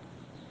between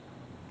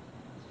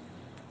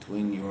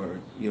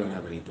you don't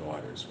have any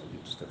daughters, or you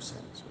just have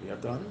sons. Or you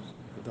have daughters?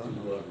 You have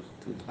daughters?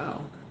 Two.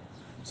 Okay.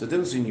 So the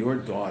difference between your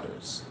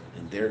daughters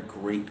and their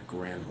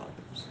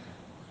great-grandmothers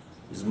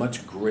is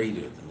much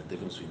greater than the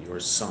difference between your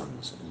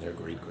sons and their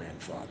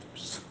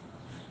great-grandfathers.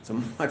 It's a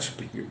much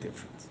bigger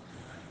difference.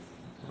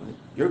 Right?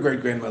 Your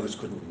great-grandmothers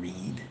couldn't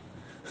read.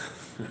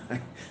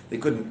 They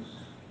couldn't.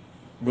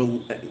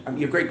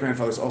 Your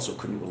great-grandfathers also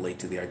couldn't relate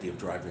to the idea of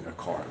driving a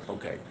car.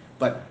 Okay,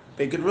 but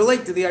they could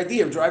relate to the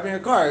idea of driving a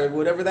car,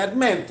 whatever that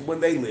meant when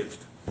they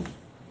lived.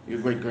 Your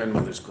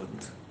great-grandmothers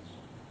couldn't.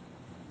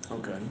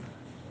 Okay.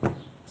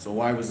 So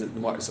why was it?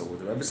 So what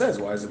the Rebbe says,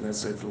 why is it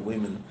necessary for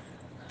women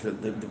to?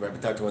 The Rebbe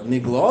talked about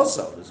nigla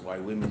also. This is why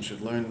women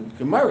should learn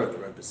Gemara. The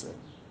Rebbe said,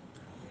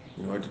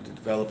 in order to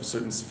develop a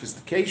certain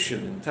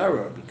sophistication in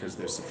Torah, because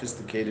they're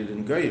sophisticated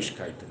in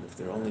Goyishkeit, and if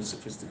they're only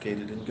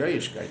sophisticated in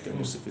Goyishkeit, then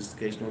their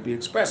sophistication will be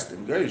expressed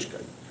in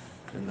Goyishkeit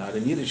and not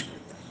in Yiddishkeit.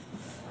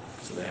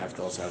 So they have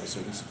to also have a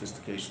certain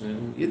sophistication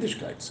in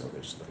Yiddishkeit. So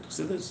there's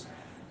Chassidus.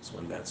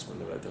 That's when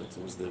the Rebbe, that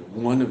was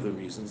one of the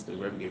reasons. The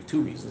Rebbe gave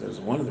two reasons. That was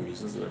one of the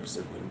reasons the Rebbe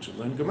said women should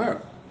learn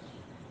Gemara.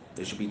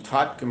 They should be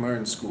taught Gemara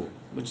in school,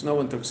 which no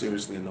one took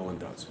seriously and no one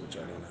does, which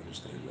I don't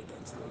understand, but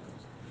that's the way it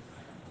goes.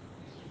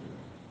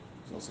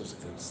 There's all sorts of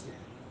things that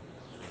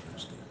I don't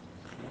understand.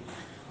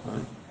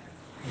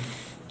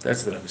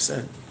 That's what I was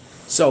saying.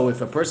 So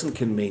if a person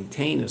can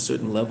maintain a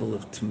certain level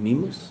of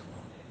tamimus,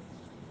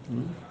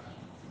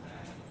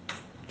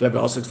 do I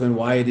also explain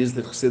why it is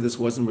that Chassidus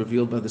wasn't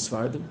revealed by the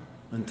Sfardim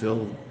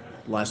until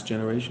last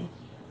generation?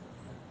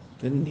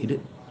 Didn't need it.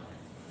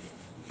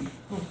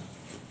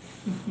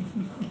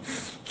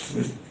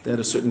 They had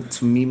a certain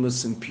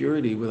tamimus and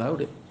purity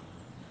without it.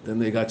 Then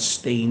they got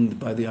stained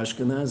by the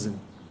Ashkenazim.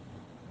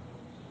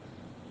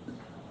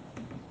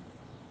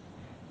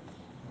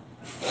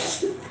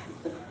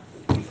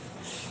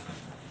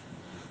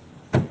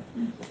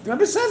 The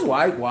Rebbe says,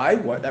 why?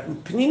 What? The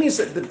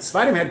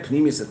Sfardim had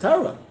Pnimis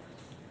Torah.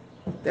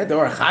 They had the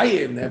Orach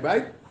Chaim there,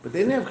 right? But they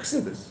didn't have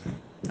Chassidus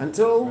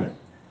until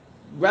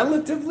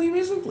relatively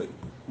recently,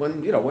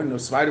 when the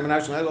Sfardim and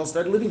Ashkenazim all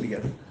started living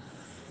together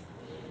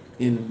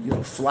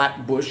in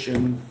Flatbush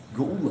and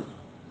Geula.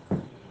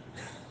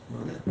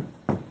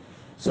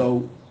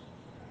 So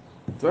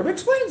the Rebbe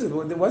explains it.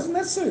 It wasn't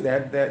necessary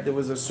that there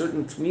was a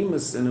certain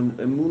Tmimus and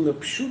Emunah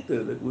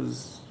Pshuta that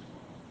was.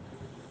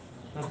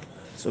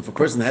 So if a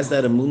person has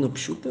that Emunah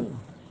Pshuta,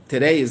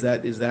 today is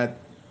that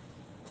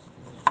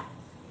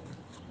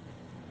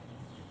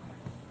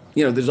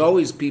there's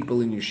always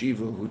people in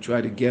yeshiva who try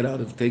to get out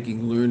of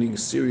taking learning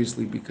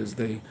seriously because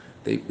they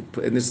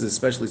and this is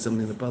especially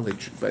something the Balei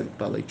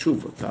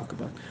Tshuva talk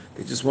about.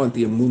 They just want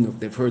the Emunah.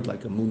 They've heard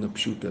like Emunah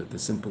Pshuta, the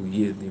simple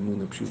Yid, the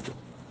Emunah Pshuta.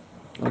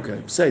 Okay,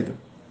 say them,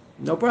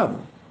 no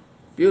problem,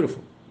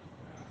 beautiful,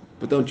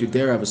 but don't you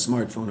dare have a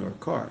smartphone or a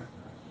car.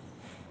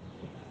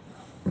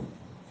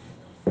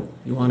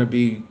 You want to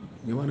be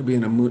an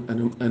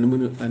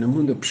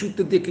Emunah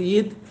Pshuta dik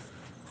Yid.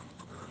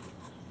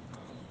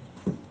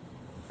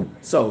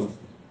 So,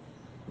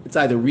 it's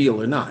either real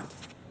or not.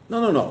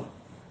 No.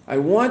 I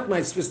want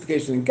my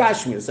sophistication in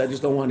Gashmius, I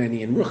just don't want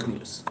any in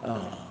Ruchnius.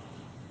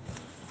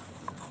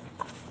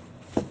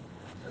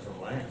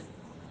 Doesn't last.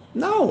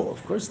 No,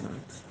 of course not.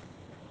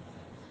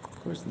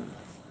 Of course not.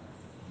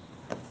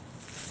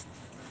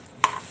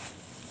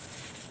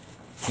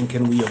 And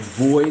can we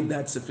avoid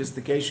that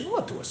sophistication?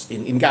 Well, to us,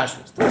 in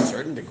Gashmius, to a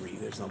certain degree,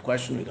 there's no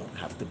question. We don't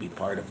have to be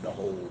part of the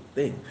whole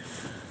thing.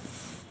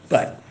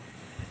 But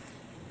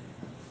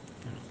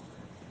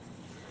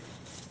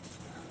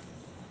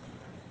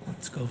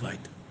let's go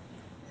weiter.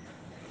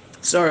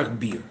 Sarach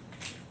bir.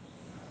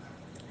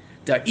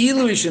 Da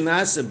ilu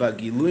ishenase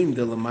bagiluim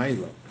de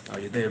lamayla al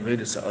yedei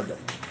avedus ha'adam.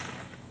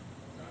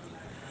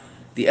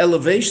 The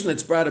elevation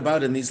that's brought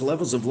about in these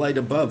levels of light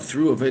above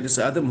through avedus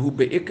ha'adam, who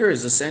be'ikr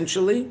is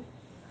essentially,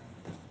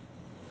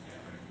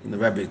 and the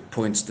Rebbe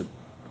points to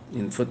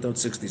in footnote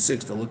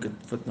 66 to look at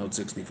footnote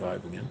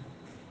 65 again.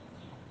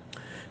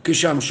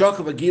 Kisham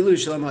shochav agilu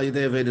shalom al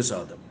yedei avedus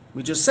ha'adam.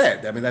 We just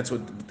said. I mean, that's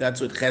what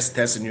Ches,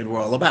 Tes, and Yud were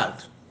all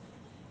about.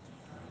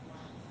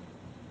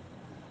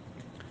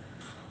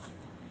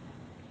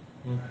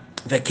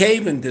 And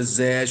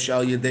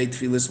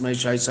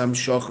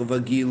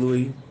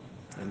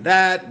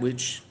that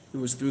which it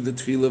was through the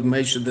tefillah of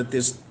Mesha that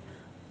this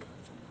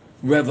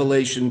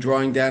revelation,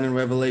 drawing down in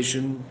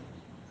revelation,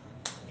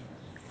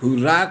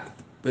 Hurak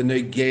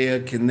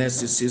b'negea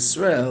Knesset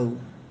Yisrael,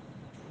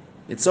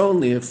 it's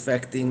only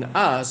affecting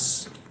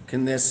us,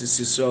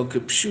 Knesset Yisrael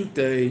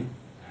k'pshutei,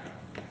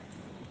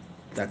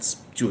 that's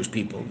Jewish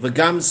people.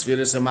 V'gam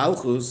Sfiras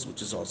HaMalchus,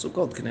 which is also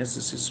called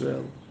Knesset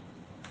Yisrael.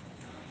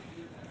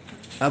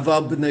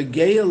 Aval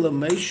b'negea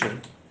l'Mesha.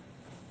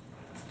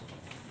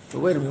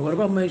 But wait a minute, what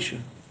about Mesha?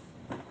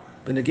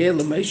 B'negea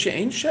l'Mesha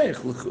ain't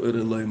sheikh l'ch'ur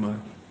Eloimah.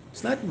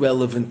 It's not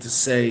relevant to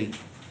say,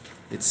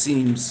 it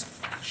seems,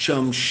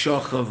 Sham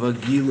shochav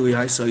agilui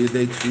haisa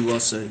yedei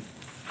tefillah,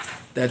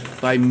 that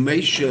by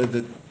Mesha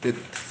that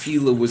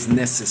tefillah was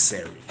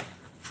necessary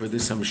for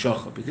this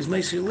hamshacha, because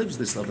Mesha lives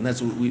this level, and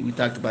that's what we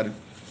talked about it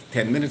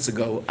 10 minutes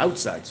ago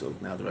outside, so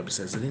now the Rebbe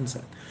says it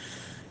inside.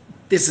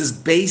 This is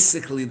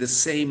basically the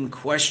same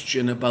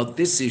question about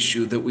this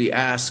issue that we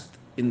asked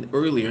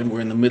earlier, and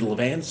we're in the middle of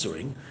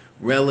answering,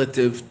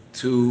 relative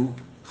to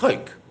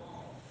chayk.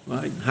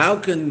 Right? How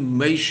can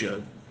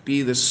Mesha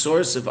be the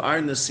source of Ar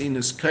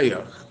Nasinas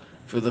Kayach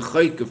for the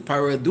chayk of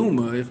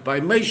Paraduma if by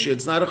Mesha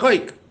it's not a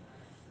chayk?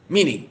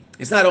 Meaning,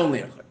 it's not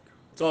only a chayk,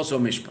 it's also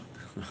a mishpat.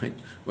 Right?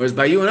 Whereas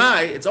by you and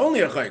I, it's only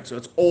a chayk, so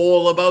it's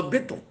all about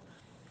bittul.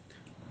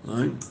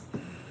 Right?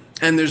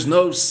 And there's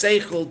no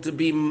seichel to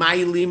be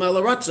mailim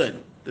ala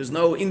ratzon. There's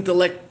no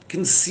intellect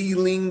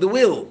concealing the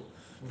will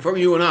from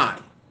you and I.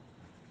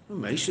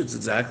 Mesha, it's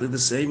exactly the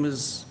same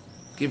as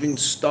giving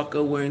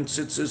stucco wearing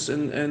tzitzis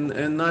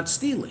and not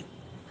stealing.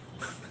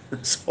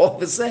 It's all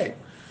the same.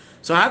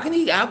 So how can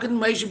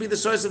Mesha be the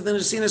source of the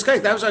Nesinas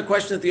Kayach? That was our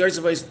question at the end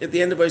of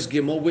Ois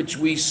Gimel, which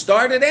we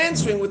started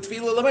answering with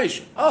Tefillah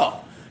L'Mesha.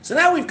 Oh, so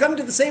now we've come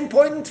to the same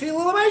point in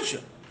Tefillah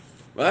L'Mesha,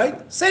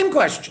 right? Same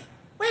question.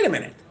 Wait a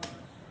minute.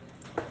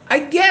 I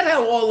get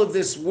how all of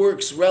this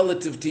works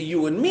relative to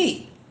you and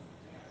me.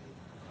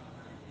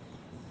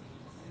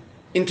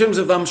 in terms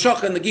of the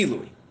Amshach and the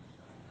Gilui.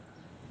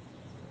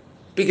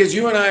 Because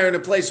you and I are in a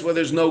place where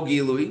there's no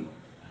Gilui,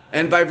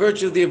 and by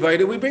virtue of the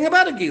Avodah, we bring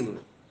about a Gilui.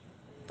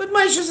 But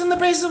Moshe's in the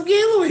base of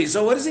Gilui,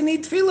 so what does he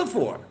need tefillah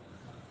for?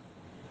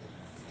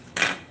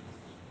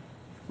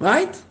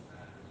 Right?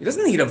 He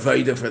doesn't need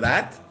Avodah for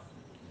that.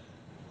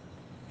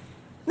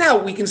 Now,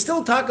 we can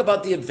still talk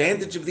about the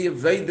advantage of the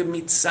Avodah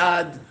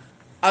mitzad,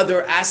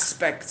 other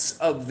aspects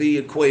of the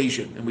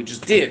equation, and we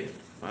just did,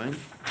 right?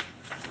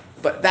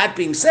 But that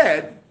being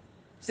said,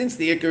 since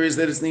the ikar is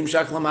that it's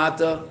nimshach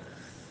lamata,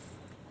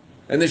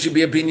 and there should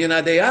be a binyan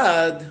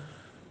adeyad,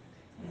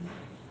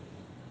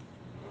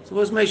 so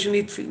what does Moshe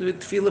need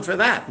tefillah for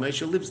that?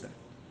 Moshe lives there.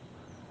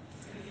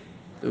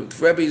 The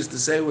Rebbe used to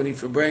say when he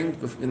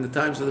forbring in the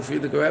times of the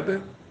Frierdiker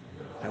Rebbe,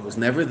 I was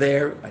never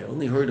there, I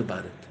only heard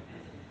about it.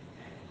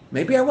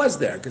 Maybe I was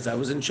there because I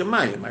was in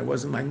Shemayim. My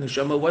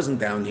neshama wasn't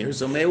down here,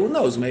 so maybe, who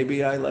knows?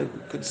 Maybe I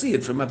could see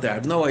it from up there. I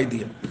have no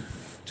idea.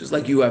 Just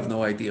like you have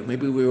no idea.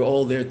 Maybe we were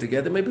all there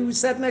together. Maybe we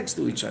sat next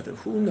to each other.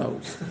 Who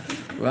knows,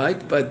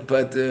 right? But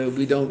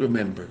we don't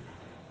remember,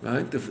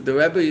 right? The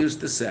Rebbe used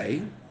to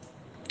say,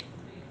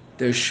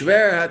 "Der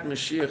Schwer hat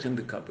Mashiach in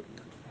the cupboard."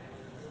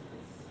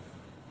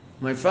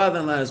 My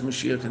father-in-law has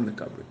Mashiach in the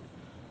cupboard.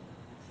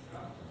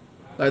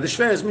 The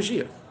Schwer is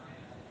Mashiach.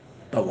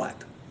 But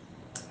what?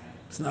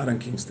 It's not on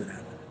Kingston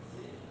Avenue.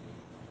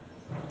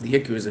 The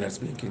Ikar is it has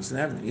to be in Kingston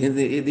Avenue.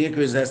 The Ikar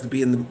is it has to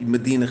be in the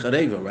Medina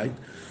Chareva, right?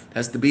 It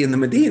has to be in the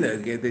Medina.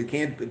 They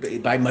can't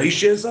by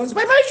Moshe. So it's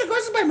by Moshe. Of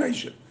course, it's by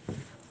Moshe.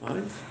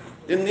 Right?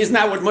 Isn't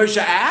that what Moshe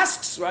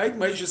asks? Right?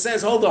 Moshe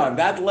says, "Hold on,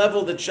 that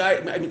level that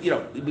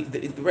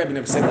the Rebbe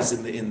never said this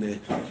in the.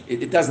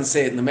 It doesn't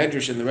say it in the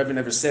Medrash, and the Rebbe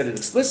never said it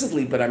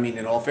explicitly. But I mean,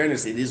 in all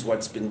fairness, it is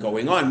what's been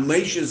going on.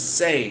 Moshe's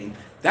saying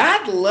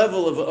that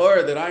level of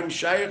Ur that I'm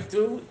shaykh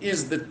to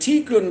is the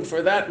tikkun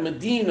for that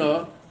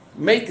Medina.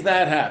 Make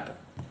that happen."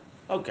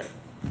 Okay,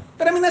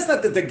 but I mean that's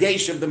not the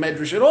Degesh of the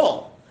Medrash at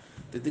all.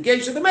 The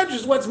Degesh of the Medrash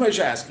is what's Moshe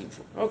asking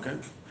for. Okay,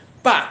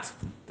 but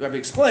the Rebbe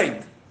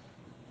explained.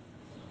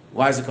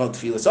 Why is it called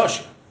Tfilas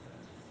Osher?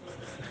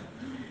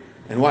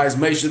 And why is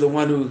Moshe the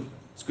one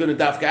who's going to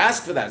dafka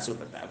ask for that? So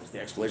that was the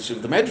explanation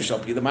of the Medrash, Al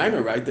Pi the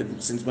Maimer, right?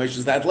 That since Moshe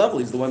is that level,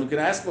 he's the one who can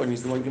ask for it, and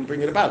he's the one who can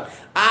bring it about.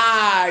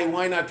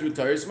 Why not through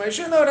Torah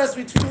Moshe? No, it has to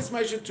be Tfilas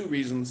Moshe, two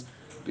reasons.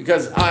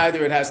 Because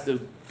either it has to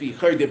be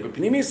Cherdib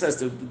Pnimis,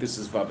 this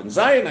is Vav and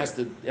Zion, has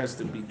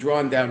to be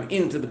drawn down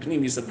into the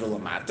Pnimis of the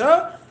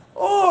Lamata,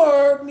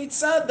 or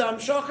mitzad the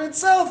Amshach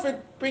itself, it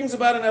brings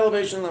about an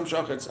elevation in the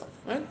Amshach itself.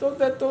 Right?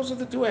 Those are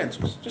the two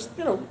answers. Just,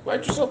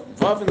 write yourself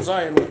Vav and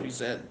Zion, what we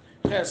said.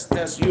 Tes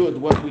Yud,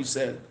 what we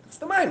said. It's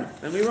the Maimon.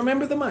 And we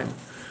remember the Maimon.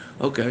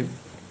 Okay.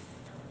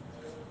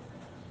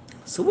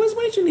 So what does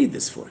Moshe need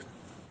this for?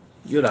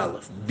 Yud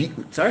Aleph.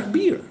 Tzarech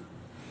beer.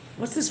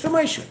 What's this for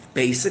Moshe?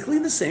 Basically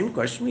the same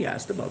question we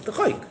asked about the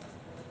Chayk.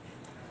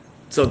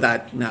 So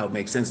that now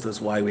makes sense to us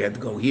why we had to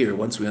go here.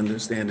 Once we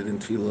understand it in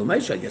Tefillah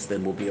Moshe, I guess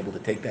then we'll be able to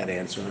take that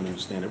answer and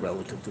understand it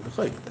relative to the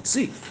Chayk. Let's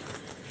see.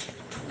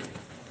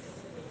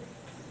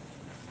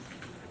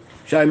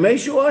 Shai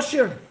Moshe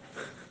Osher.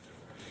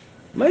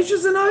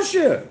 Moshe's an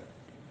Osher.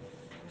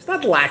 He's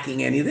not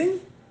lacking anything.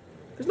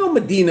 There's no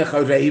Medina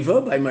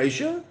Chareva by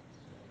Moshe.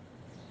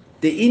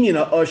 The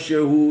Inyan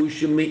Osher who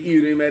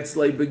Shemeirim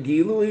Etzlei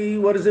Begilui.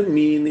 What does it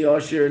mean, the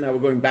Osher? Now we're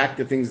going back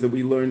to things that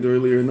we learned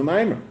earlier in the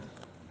Maimer.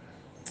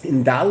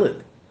 In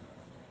Daled,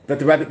 that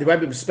the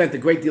Rebbe spent a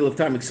great deal of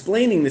time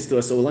explaining this to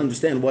us, so we'll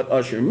understand what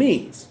Usher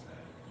means.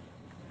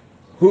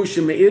 Hu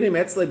shemeirim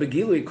etzlei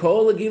begilui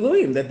kol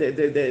hagiluim, that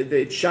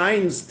it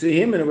shines to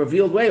him in a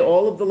revealed way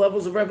all of the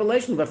levels of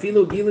revelation.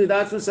 Vafilu gilui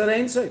d'atzmus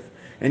ein sof,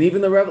 and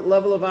even the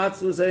level of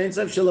atzmus ein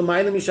sof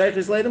shelamayla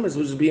mishaychis leidim, which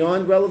is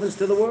beyond relevance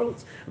to the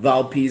worlds.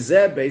 Val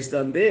pizeh, based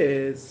on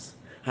this,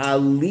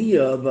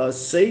 haliyah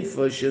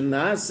v'seifa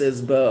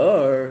shenases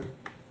ba'ar.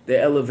 The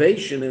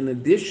elevation and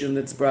addition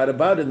that's brought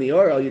about in the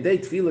Or al Yedei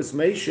Tfilas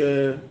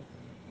Moshe,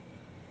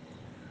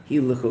 he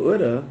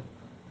l'cha'ura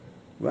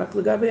rak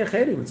l'gabe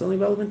acherim. It's only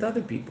relevant to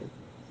other people.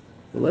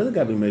 V'lo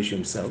l'gabe Moshe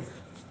himself.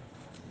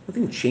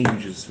 Nothing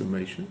changes for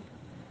Moshe.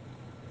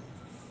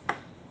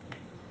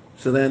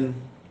 So then,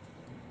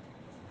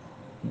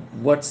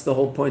 what's the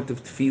whole point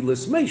of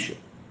Tfilas Moshe?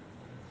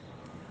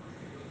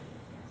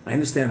 I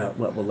understand how.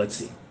 Well, let's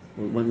see.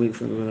 When we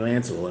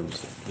answer, we'll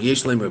understand.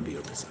 Yesh leim Rabbi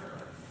Yochai.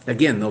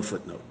 Again, no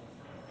footnote.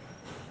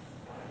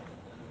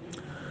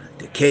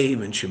 The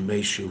cave and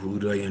Shemesha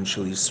Huday and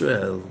Shal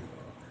Yisrael,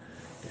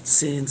 that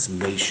since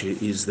Mesha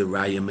is the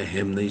Raya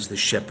Mehemna, is the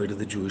shepherd of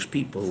the Jewish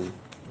people,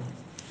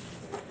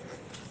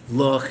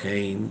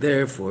 Lochein,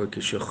 therefore,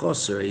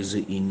 Keshechoser is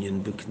a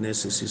Inyan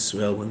b'Knesses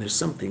Yisrael, when there's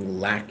something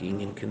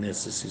lacking in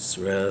Knesses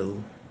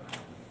Yisrael,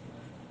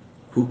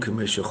 Hu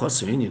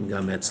Kemeshechoser Inyan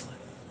Gam Etzlei.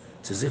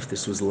 It's as if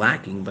this was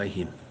lacking by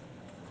him,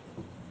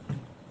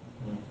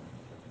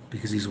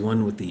 because he's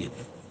one with the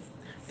Yidden.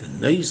 The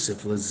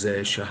Neisef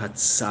Lazeh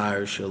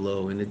Shahatzar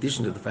Shalo, in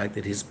addition to the fact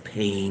that his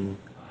pain,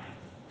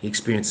 he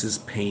experiences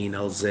pain,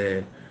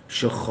 Alzeh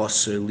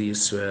Shechoser Li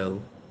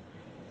Yisrael,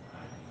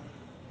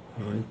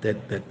 Right?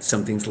 That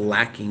something's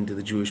lacking to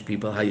the Jewish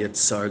people. Hayat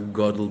tsar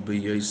gadol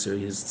b'yoser.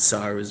 His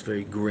tsar is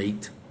very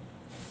great.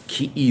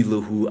 Ki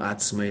iluhu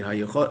atzmei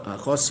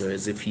hayachoser,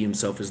 as if he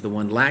himself is the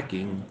one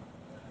lacking.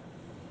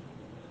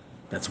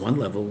 That's one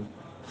level,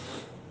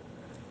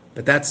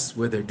 but that's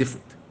where they're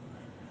different.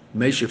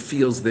 Mesha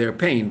feels their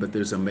pain, but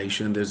there's a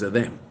Mesha and there's a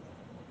them.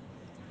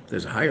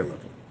 There's a higher level.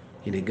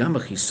 But the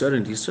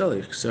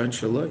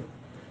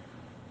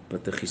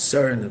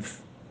chisaron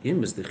of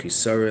him is the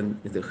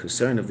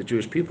chisaron of the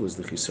Jewish people is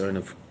the chisaron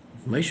of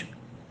Mesha.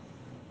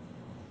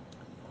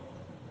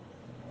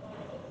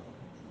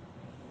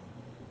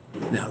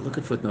 Now look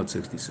at footnote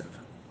 67.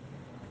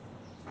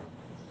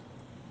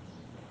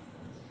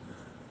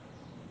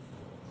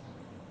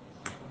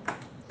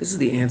 This is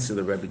the answer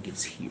the Rebbe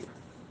gives here.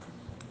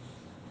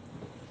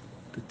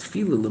 The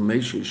tefillah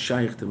l'Mesha is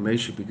shaykh to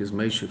Mesha because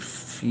Mesha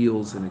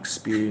feels and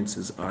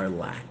experiences our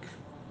lack.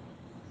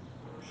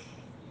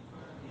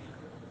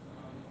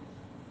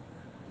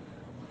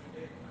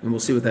 And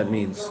we'll see what that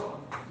means.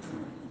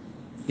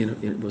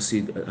 We'll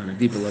see on a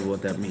deeper level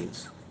what that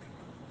means.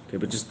 Okay,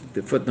 but just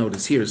the footnote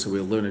is here, so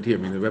we'll learn it here.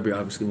 I mean, the Rebbe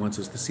obviously wants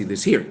us to see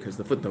this here because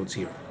the footnote's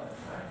here.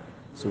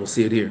 So we'll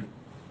see it here.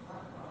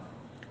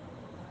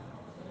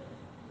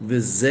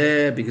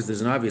 V'zeh, because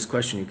there's an obvious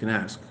question you can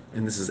ask,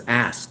 and this is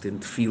asked in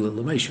Tefillah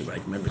L'Mesha,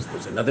 right? Remember,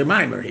 there's another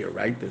mimer here,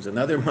 right? There's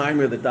another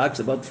mimer that talks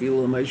about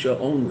Tefillah L'Mesha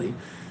only,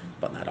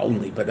 but not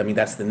only, but I mean,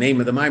 that's the name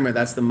of the mimer.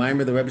 That's the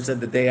mimer the Rebbe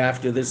said the day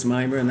after this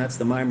mimer, and that's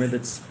the mimer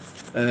that's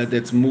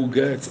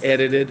Muga, it's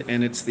edited,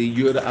 and it's the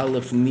Yud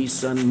Aleph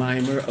Nisan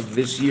mimer of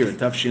this year,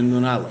 Tafshin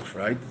Nun Aleph,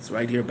 right? It's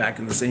right here back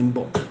in the same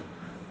book,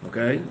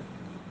 okay?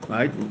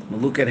 Right?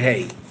 Malukat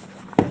Hay.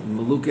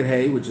 Malukat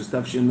Hay, which is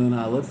Tafshin Nun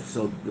Aleph,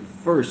 so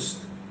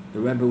the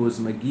Rebbe was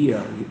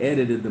Magia. He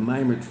edited the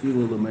Maimer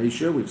Tefillah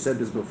L'Mesha. We've said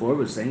this before.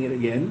 We're saying it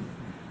again,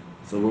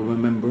 so we'll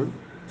remember.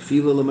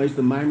 Tefillah L'Mesha,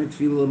 the Maimer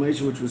Tefillah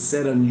L'Mesha, which was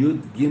said on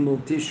Yud Gimel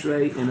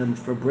Tishrei in a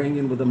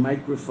Farbrengen with a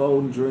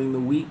microphone during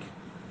the week.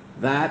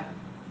 That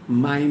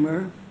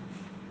Maimer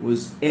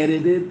was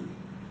edited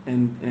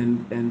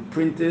and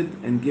printed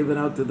and given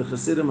out to the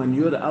Chassidim on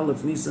Yud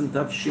Aleph Nisan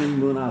Tafshin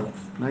Nun Aleph,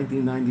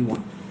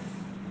 1991.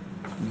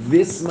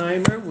 This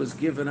mimer was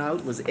given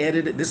out, was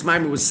edited. This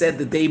mimer was said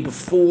the day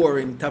before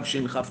in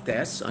Tafshin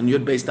Chavtes on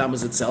Yud Beis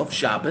Tammuz itself,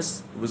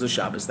 Shabbos. It was a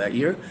Shabbos that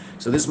year.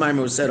 So this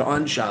mimer was said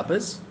on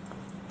Shabbos,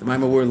 the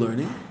mimer we're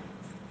learning,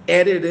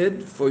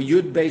 edited for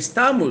Yud Beis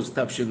Tammuz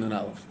Tafshin Nun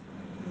Aleph.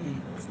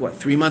 What,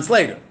 3 months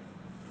later?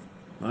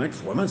 Right,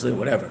 4 months later,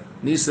 whatever.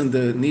 Nisan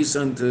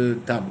to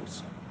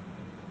Tammuz.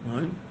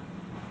 Right?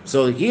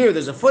 So here,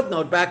 there's a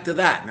footnote back to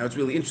that. Now, it's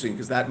really interesting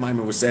because that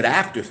mimer was said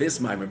after this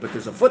mimer, but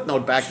there's a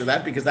footnote back to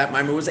that because that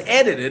mimer was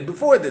edited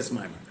before this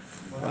mimer.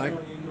 Right?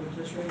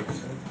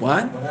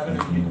 What? What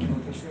happened to Yud Gimel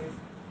Tishrei?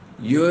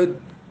 Yud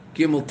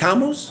Gimel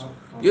Tammuz?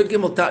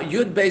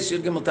 Yud Beis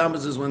Yud Gimel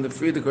Tammuz is when the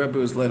Frierdiker Rebbe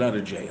was let out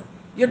of jail.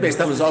 Yud Beis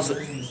Tammuz also...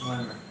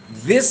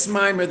 This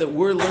mimer that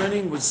we're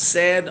learning was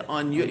said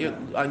on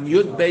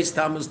Yud Beis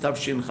Tammuz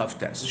Tavshin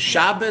Chavtes.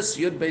 Shabbos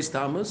Yud Beis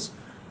Tammuz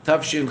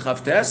Tavshin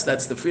Chavtes,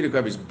 that's the Frierdiker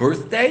Rebbe's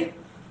birthday,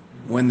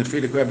 when the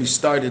Frierdiker Rebbe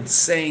started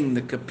saying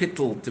the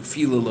kapitel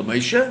Tefillah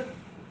L'Mesha.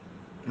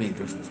 I mean,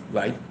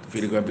 right, the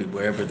Frierdiker Rebbe,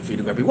 wherever the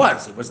Frierdiker Rebbe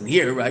was, it wasn't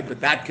here, right, but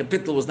that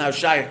kapitel was now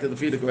shaykh to the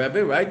Frierdiker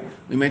Rebbe, right?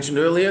 We mentioned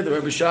earlier, the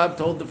Rebbe Shab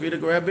told the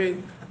Frierdiker Rebbe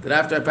that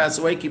after I pass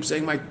away, keep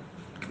saying my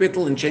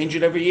kapitel and change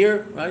it every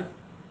year, right?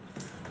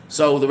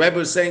 So the Rebbe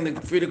was saying the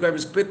Frierdiker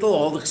Rebbe's kapitel,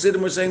 all the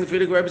Chassidim were saying the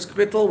Frierdiker Rebbe's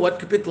kapitel. What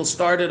kapitel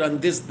started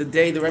on the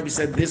day the Rebbe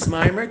said this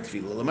mimer?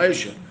 Tefillah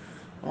L'Mesha.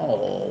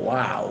 Oh,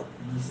 wow.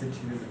 He said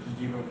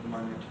he gave up the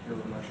money to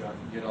Tefillah L'Mesha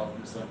and get all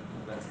this stuff.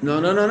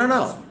 No.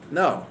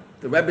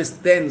 The Rebbe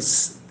then,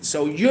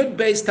 so Yud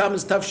Beis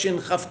Tammuz Tafshin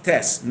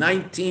Chavtes,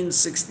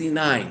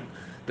 1969.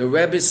 The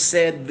Rebbe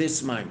said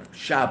this mimer,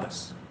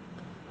 Shabbos.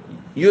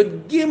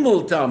 Yud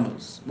Gimel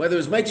Tammuz, whether it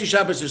was Motzei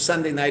Shabbos or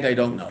Sunday night, I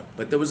don't know.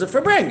 But there was a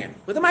Farbrengen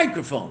with a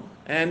microphone.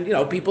 And,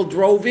 people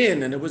drove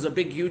in, and it was a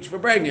big, huge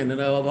Farbrengen, and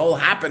a whole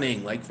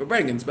happening, like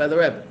Farbrengens by the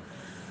Rebbe.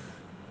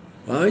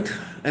 Right?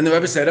 And the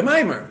Rebbe said a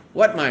mimer.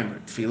 What mimer?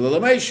 Tefillah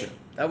L'Mesha.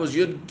 That was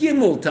Yud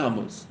Gimel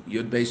Tammuz.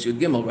 Yud Beis Yud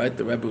Gimel, right?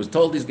 The Rebbe was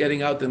told he's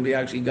getting out, and we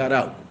actually got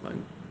out. Like,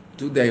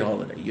 2-day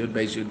holiday. Yud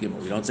Beis Yud Gimel.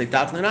 We don't say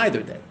Tafnan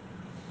either day.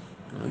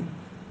 Right?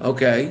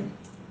 Okay.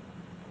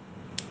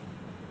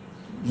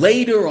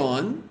 Later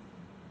on,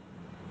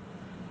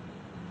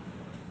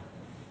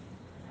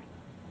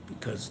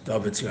 because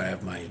David's here, I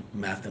have my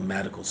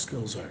mathematical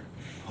skills are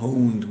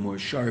honed more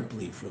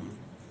sharply from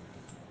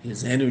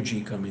his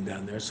energy coming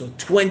down there. So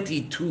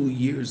 22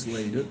 years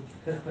later,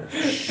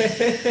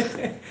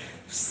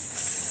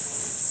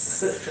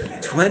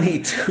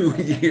 22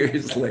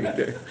 years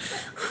later,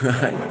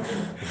 right?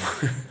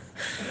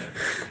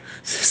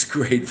 This is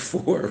grade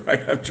 4,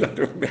 right? I'm trying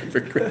to remember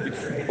grade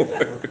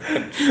 4.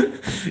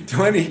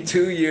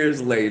 22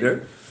 years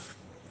later,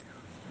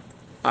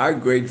 our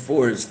grade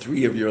 4 is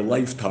 3 of your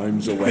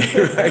lifetimes away,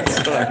 right?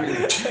 So I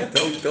mean,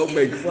 don't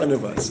make fun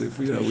of us if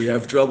we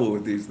have trouble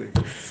with these things,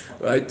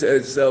 right?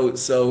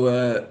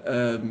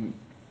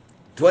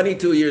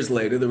 22 years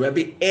later, the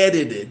Rebbe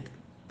edited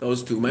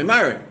those two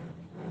Maimarim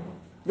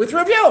with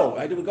Rav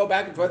I would go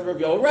back and forth with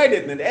Rav write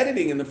it, and then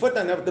editing and the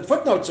footnote. The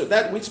footnotes are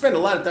that we spend a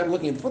lot of time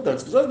looking at the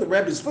footnotes because those are the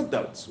Rebbe's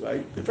footnotes,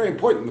 right? They're very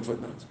important. The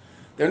footnotes.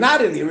 They're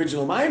not in the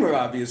original Maimer,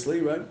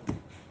 obviously, right?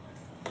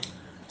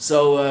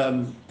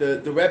 So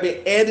the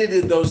Rebbe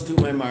edited those two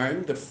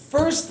Maimarim. The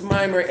first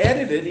Maimer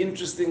edited,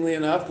 interestingly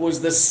enough,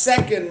 was the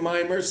second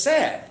Maimer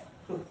said,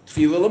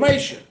 Tefillah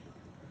L'Meisha.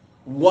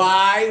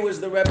 Why was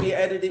the Rebbe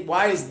editing?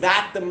 Why is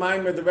that the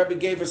Maimer the Rebbe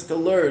gave us to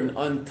learn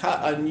on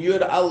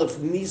Yud Aleph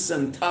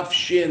Nisan Taf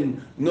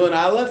Shin Nun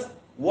Aleph?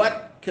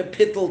 What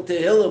kapitel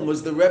Tehillim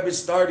was the Rebbe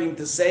starting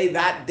to say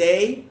that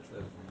day?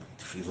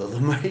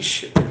 Tefillah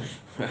L'Meisha,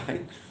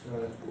 right?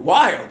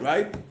 Wild,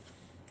 right?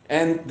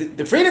 And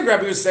the Frierdiker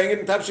Rebbe was saying it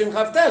in Taf Shin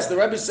Chavtes. The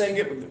Rebbe is saying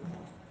it.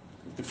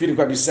 The Frierdiker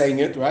Rebbe is saying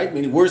it, right? I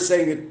mean, we're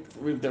saying it.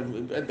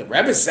 The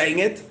Rebbe is saying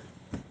it.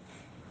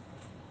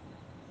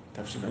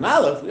 Tafshin and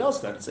Aleph, we all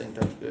started saying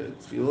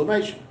Tefillah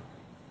L'Meisha,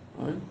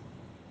 right?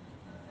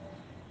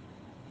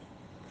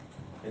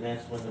 And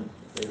that's when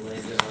they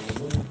landed on the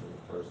moon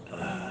for the first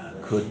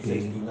time. Could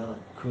be. 69.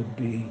 Could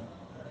be.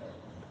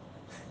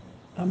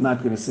 I'm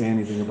not going to say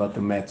anything about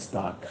the Mets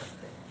stock.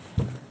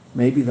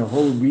 Maybe the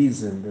whole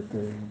reason that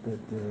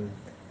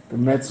the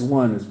Mets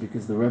won is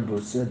because the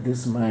Rebbe said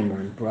this mimer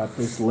and brought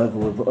this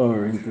level of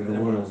into the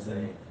world.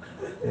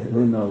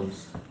 Who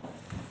knows?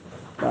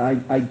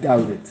 I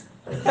doubt it.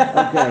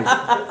 Okay,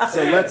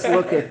 so let's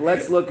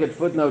look at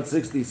footnote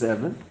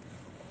 67,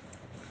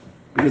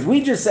 because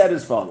we just said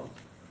as follows.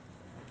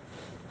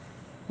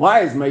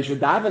 Why is Moshe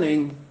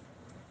davening?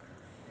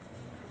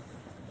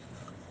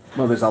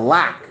 Well, there's a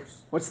lack.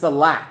 What's the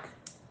lack?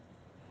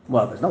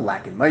 Well, there's no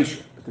lack in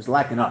Moshe, but there's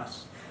lack in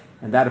us,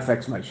 and that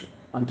affects Moshe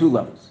on two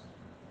levels.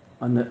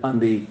 On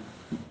the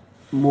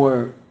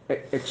more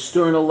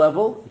external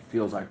level, he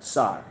feels like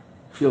tsar.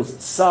 Feels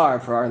tsar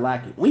for our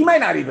lacking. We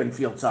might not even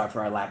feel tsar for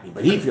our lacking,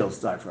 but he feels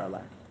tsar for our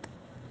lacking.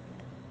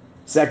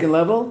 Second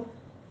level,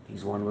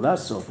 he's one with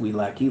us, so if we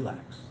lack, he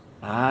lacks.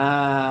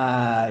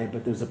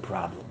 But there's a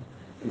problem.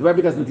 The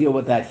Rebbe doesn't deal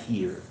with that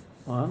here.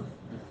 Huh?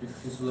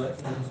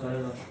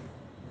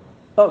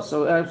 Oh,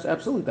 so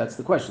absolutely, that's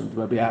the question.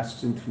 The Rebbe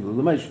asks in Tefillah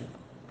L'Meisha.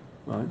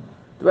 Right?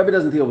 The Rebbe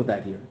doesn't deal with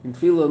that here. In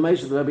Tefillah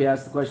L'Meisha, the Rebbe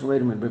asks the question,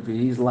 wait a minute, if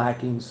he's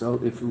lacking,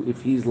 so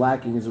if he's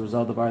lacking as a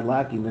result of our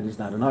lacking, then he's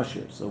not an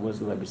usher. So what does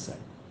the Rebbe say?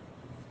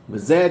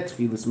 V'zeh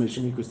Tefillah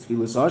L'Meisha equals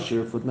Tefillah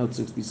Usher, footnote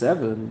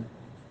 67.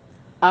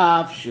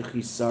 Av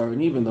shechisar,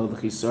 and even though the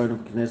chisar of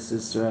Knesset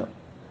Israel,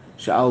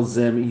 Sha'al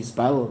Zem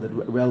Yispal, that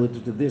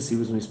relative to this, he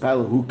was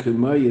Yispal, who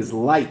Kemay is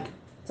like,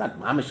 it's not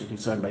mamash a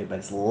chisar, but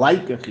it's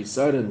like a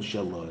chisar and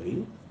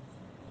shaloi.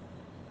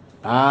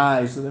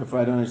 So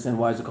therefore I don't understand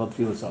why is it called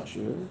Tefillah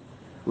Usher.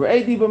 What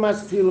does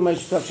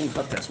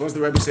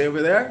the Rebbe say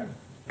over there?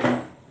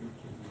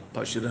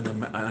 Pashut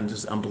and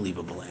just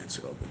unbelievable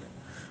answer over there.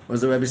 What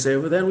does the Rebbe say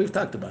over there? And we've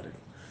talked about it.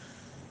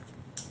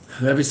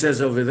 The Rebbe says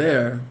over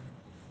there,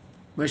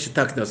 Moshe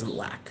Tak doesn't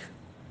lack.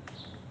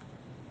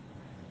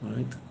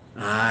 Right?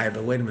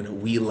 But wait a minute,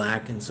 we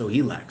lack and so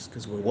he lacks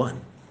because we're one.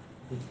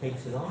 He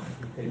takes it on.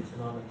 He takes it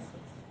on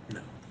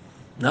himself.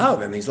 No,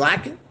 then he's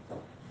lacking.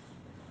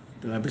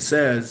 The Rebbe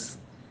says,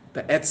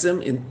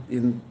 Be'etzem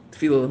in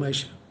Tefillah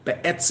L'Meisha.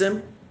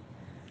 Be'etzem,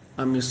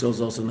 Am Yisrael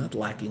is also not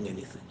lacking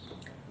anything.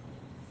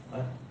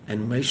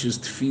 And Moshe's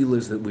tefillah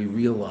is that we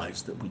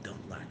realize that we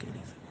don't lack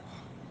anything.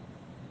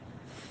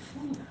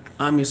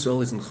 Am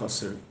Yisrael isn't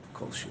chaser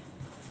kolshu.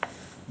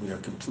 We are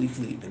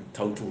completely and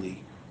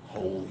totally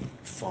whole,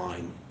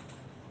 fine.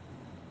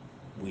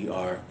 We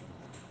are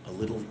a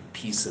little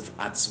piece of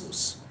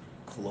atzmus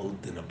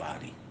clothed in a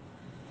body.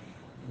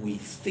 We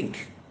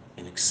think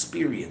and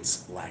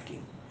experience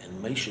lacking.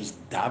 And Moshe's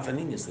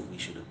davening is that we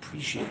should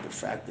appreciate the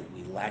fact that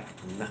we lack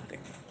nothing.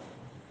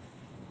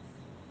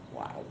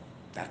 Wow,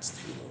 that's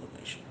Tefillah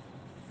L'Meisha.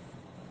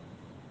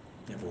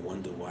 Never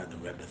wonder why the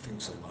Rebbe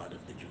thinks a lot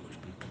of the Jewish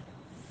people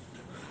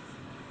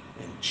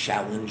and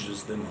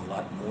challenges them a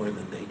lot more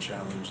than they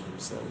challenge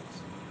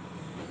themselves.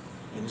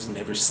 And is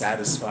never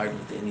satisfied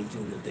with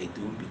anything that they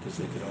do because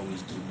they could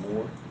always do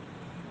more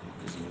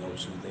because he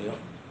knows who they are.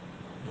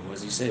 And what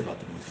does he say about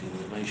them in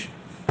Tefillah L'Meisha?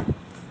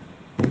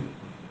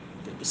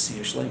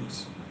 B'siyah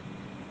shleimus.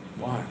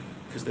 Why?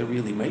 Because they're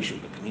really Moshe,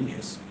 but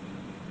Pnimius.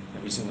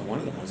 Every single one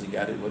of them was he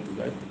got it.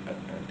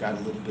 Got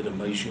a little bit of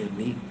Moshe in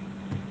me.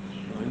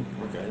 Right?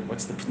 Okay.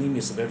 What's the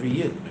Pnimius of every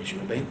year? Moshe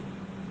Rabbeinu.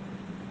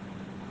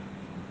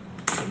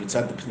 And it's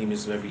not the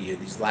Pnimius of every year.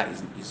 He's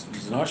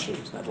an usher.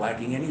 He's not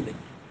lacking anything.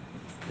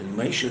 And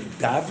Moshe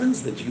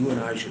davens that you and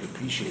I should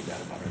appreciate that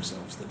about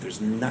ourselves. That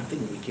there's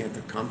nothing we can't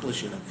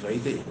accomplish in a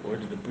Veda in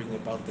order to bring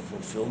about the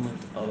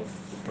fulfillment of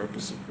the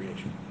purpose of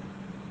creation.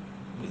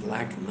 We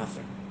lack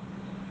nothing.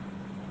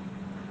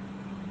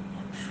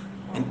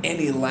 And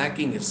any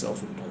lacking is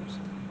self-imposed.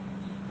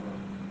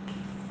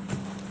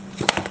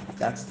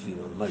 That's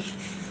Tefillah L'Meisha.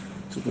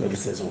 That's what the Rebbe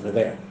says over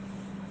there.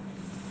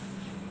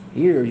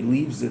 Here he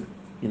leaves it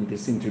in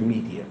this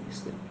intermediary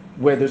state,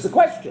 where there's a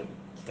question.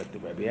 But the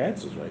Rebbe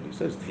answers, right? He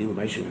says, Tefillah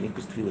Moshe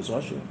equals Tefillah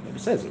Osher. The Rebbe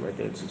says it right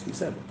there in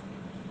 67.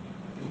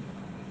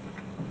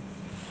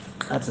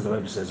 That's what the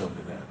Rebbe says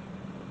over there.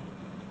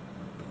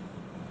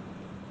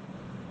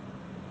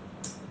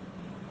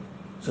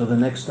 So the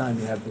next time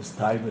you have this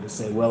taiva to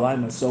say, well,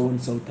 I'm a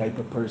so-and-so type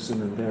of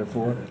person, and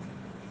therefore,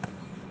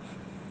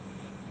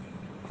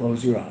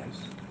 close your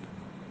eyes.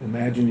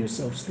 Imagine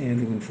yourself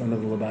standing in front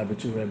of the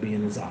Lubavitcher Rebbe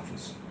in his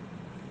office,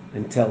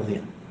 and tell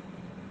him,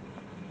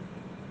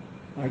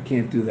 I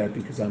can't do that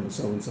because I'm a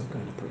so-and-so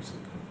kind of person.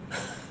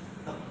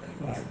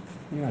 Right?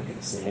 You're not going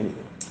to say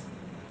anything.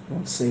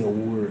 Don't say a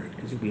word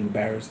because you'll be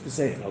embarrassed to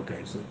say it.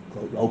 Okay, so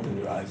open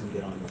your eyes and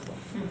get on with it.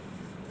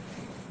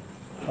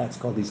 That's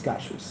called these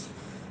kashas.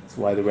 That's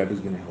why the Rebbe is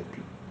going to help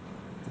you.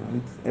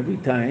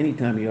 Right?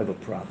 Anytime you have a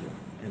problem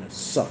and a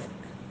suffix,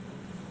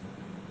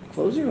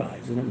 close your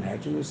eyes and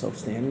imagine yourself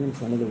standing in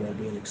front of the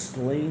Rebbe and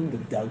explain the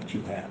doubt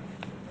you have.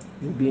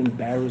 You'll be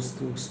embarrassed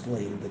to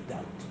explain the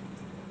doubt,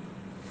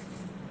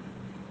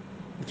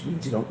 which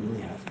means you don't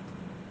really have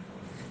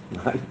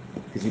it, right?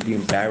 Because you'd be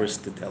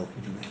embarrassed to tell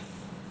him that.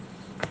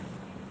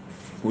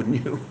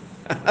 Wouldn't you?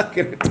 I'm not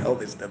going to tell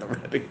this to the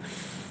Rebbe,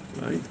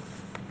 right?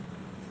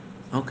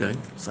 Okay,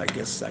 so I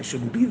guess I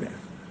shouldn't be there.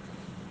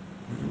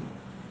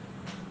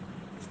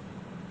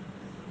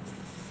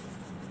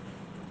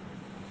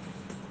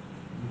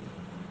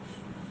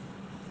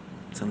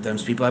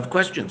 Sometimes people have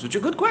questions, which are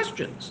good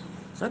questions.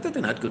 It's not that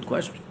they're not good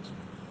questions.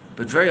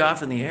 But very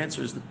often the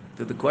answer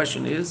to the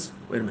question is,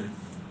 wait a minute,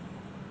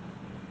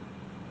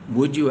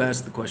 would you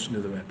ask the question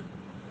to the Rebbe?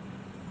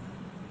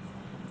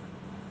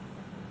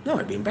 No,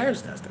 I'd be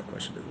embarrassed to ask that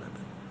question to the Rebbe.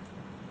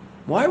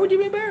 Why would you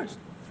be embarrassed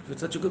if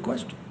it's such a good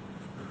question?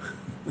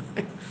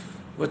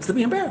 What's to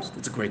be embarrassed?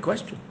 It's a great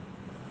question.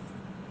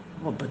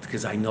 Well, but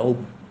because I know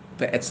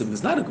Be'etzim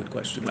is not a good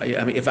question.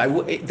 I mean,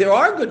 there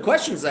are good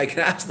questions I can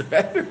ask the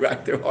Rebbe,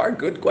 right? There are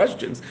good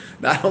questions.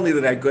 Not only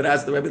that I could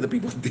ask the Rebbe, the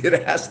people did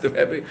ask the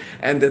Rebbe,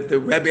 and that the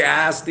Rebbe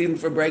asked in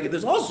for break.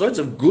 There's all sorts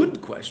of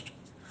good questions.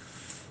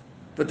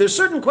 But there's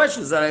certain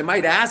questions that I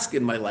might ask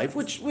in my life,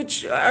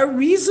 which are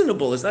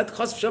reasonable. It's not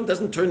Chas V'Shalom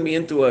doesn't turn me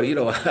into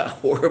a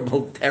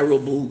horrible,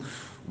 terrible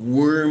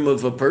worm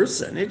of a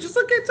person. It just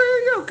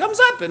comes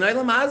up in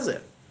Eilam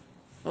Hazeh.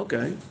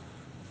 Okay.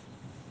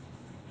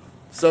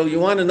 So you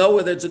want to know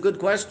whether it's a good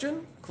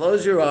question?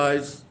 Close your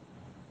eyes.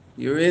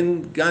 You're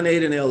in Gan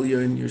Eden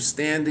Elyon. You're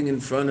standing in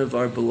front of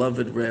our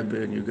beloved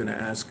Rebbe, and you're going to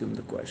ask him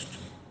the question.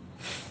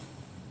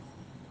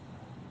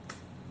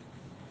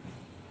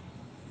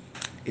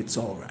 It's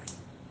all right.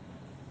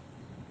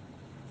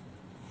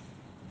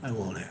 I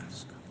won't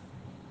ask.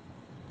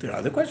 There are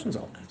other questions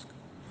I'll ask.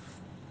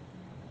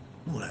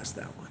 I won't ask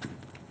that one.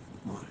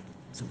 Why?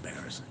 It's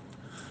embarrassing.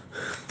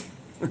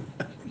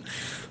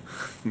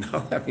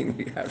 No, I mean,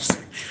 we have to say,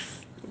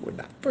 we're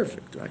not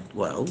perfect, right?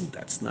 Well,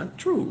 that's not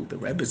true. The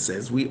Rebbe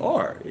says we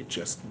are. It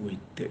just,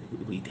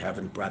 we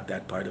haven't brought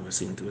that part of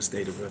us into a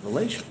state of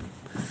revelation.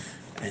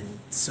 And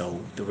so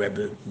the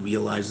Rebbe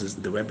realizes,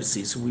 the Rebbe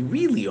sees who we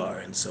really are,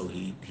 and so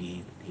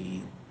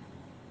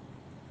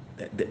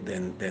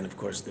then of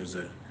course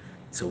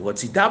so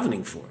what's he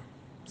davening for?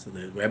 So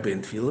the Rebbe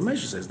in Tefillah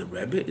Moshe says the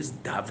Rebbe is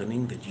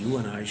davening that you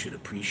and I should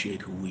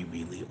appreciate who we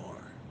really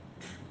are,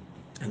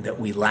 and that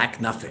we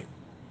lack nothing.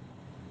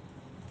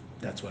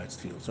 That's why it's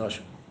Tefillah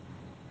Osher.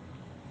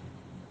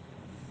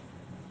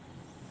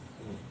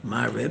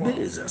 My Rebbe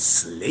is a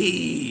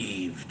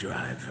slave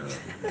driver,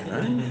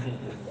 right?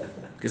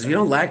 Because if you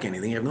don't lack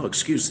anything, you have no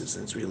excuses.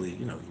 It's really,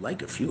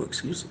 like a few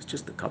excuses,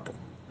 just a couple.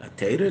 A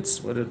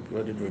teretz, what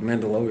did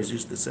Mendel always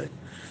used to say?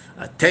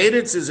 A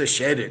teretz is a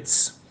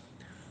shedetz.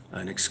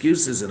 An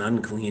excuse is an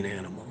unclean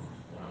animal.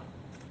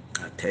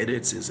 A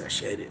teretz is a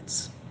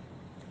shedetz.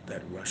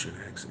 That Russian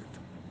accent.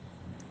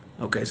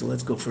 Okay, so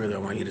let's go further. I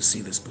want you to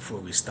see this before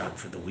we stop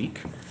for the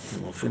week.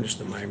 And we'll finish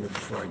the mimer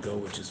before I go,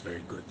 which is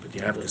very good. But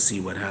you have to see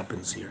what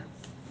happens here.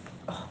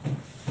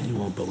 You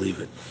won't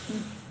believe it.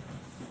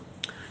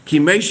 Ki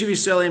Meishiv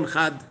Yisrael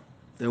Chad,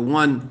 they're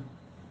one.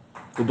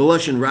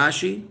 Ubalosh and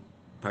Rashi,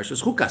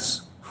 Parshas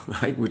Chukas,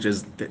 right? Which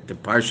is the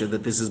parsha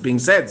that this is being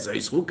said.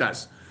 Zayis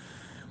Chukas.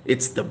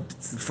 It's the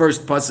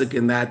first pasuk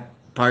in that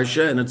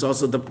parsha, and it's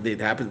also the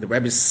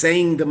Rebbe is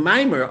saying the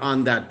mimer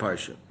on that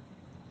parsha.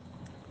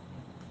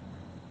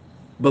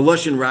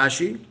 Balosh and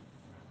Rashi,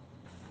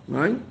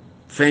 right?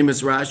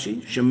 Famous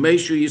Rashi.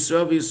 Shemeshu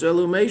Yisrael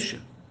v'Yisraelu Meisha.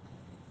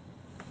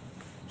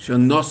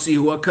 Shenosi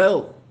hu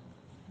akel.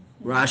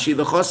 Rashi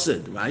the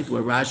Chassid, right?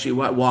 Where Rashi,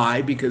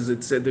 why? Because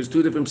it said there's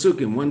two different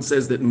psukim. One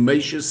says that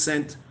Meisha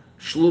sent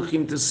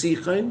shluchim to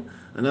Sichain.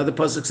 Another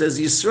pasuk says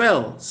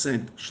Yisrael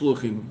sent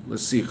shluchim to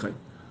Sichain.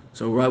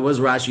 So what does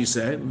Rashi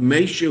say?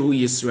 Meisha hu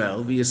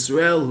Yisrael,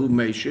 v'Yisrael hu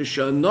Meisha,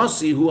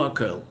 shenosi hu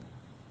akel.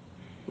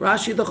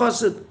 Rashi the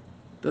Chassid.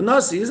 The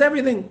Nasi is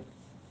everything.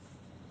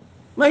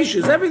 Meisha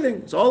is everything.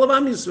 It's all of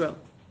Am Yisrael.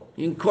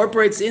 He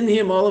incorporates in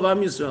him all of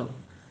Am Yisrael.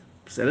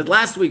 Said it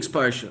last week's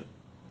parsha,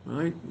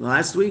 right?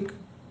 Last week?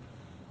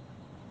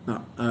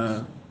 No.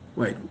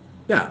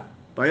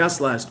 By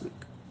us last week.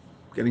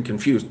 Getting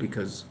confused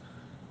because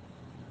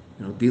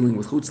dealing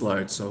with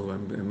chutzlart, so I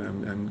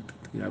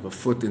have a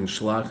foot in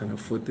Shlach and a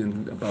foot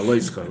in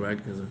Baloischa, right?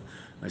 Because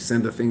I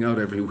send a thing out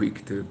every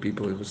week to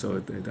people, so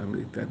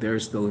they're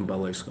still in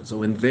Baloischa.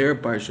 So in their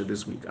parsha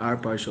this week, our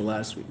parsha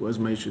last week, what does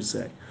Moshe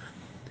say?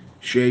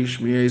 Sheish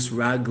mi'es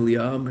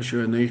raglia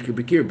masher anoichi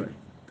b'kirbei.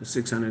 The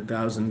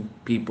 600,000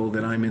 people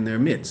that I'm in their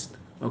midst.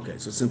 Okay,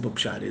 so simple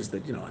pshat is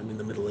that, I'm in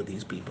the middle of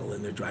these people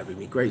and they're driving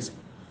me crazy.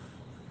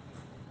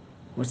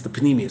 What's the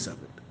panemius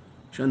of it?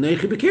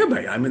 Shanechi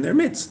b'kirbei, I'm in their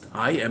midst.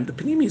 I am the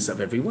panemius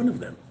of every one of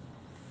them.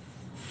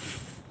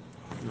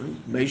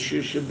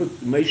 Moshe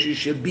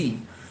should be.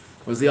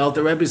 What does the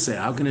Alter Rebbe say?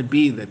 How can it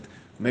be that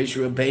Moshe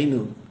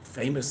Rabbeinu,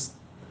 famous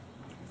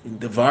in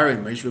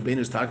Devarim, Moshe Rabbeinu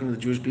is talking to the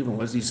Jewish people.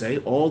 What does he say?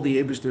 All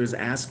the Eibishter is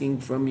asking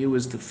from you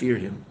is to fear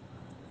him.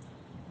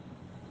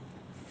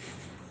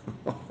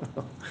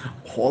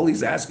 All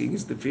he's asking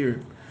is to fear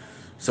him.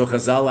 So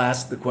Chazal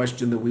asked the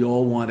question that we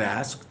all want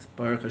asked,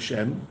 Baruch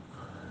Hashem,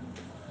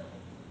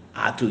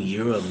 Atu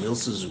Yira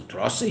Milsa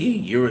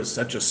Zutrasi? Yira is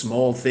such a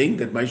small thing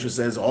that Moshe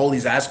says all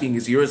he's asking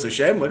is Yiras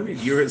Hashem. What do you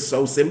mean? Yira is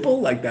so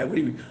simple like that? What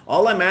do you mean?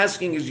 All I'm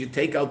asking is you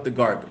take out the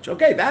garbage.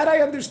 Okay, that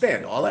I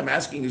understand. All I'm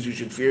asking is you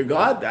should fear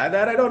God. That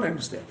I don't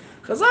understand.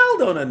 Chazal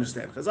don't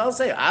understand. Chazal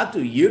say Atu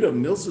Yira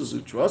Milsa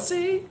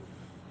Zutrasi?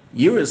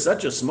 Yira is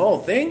such a small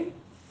thing.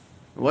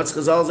 What's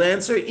Chazal's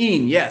answer?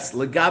 Yes.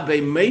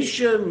 Legabe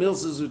Meisha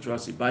Milsa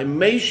Zutrasi. By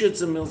Meisha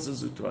it's a Milsa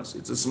Zutrasi.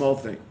 It's a small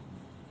thing.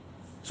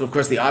 So, of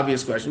course, the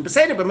obvious question, but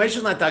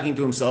Moshe's not talking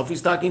to himself,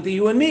 he's talking to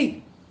you and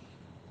me.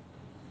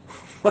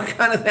 What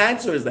kind of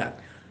answer is that?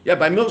 Yeah,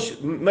 by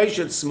Moshe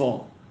it's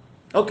small.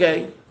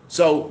 Okay,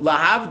 so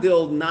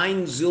lahavdil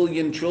 9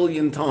 zillion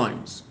trillion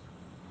times.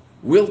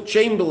 Wilt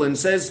Chamberlain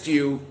says to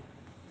you,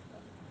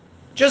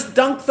 just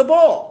dunk the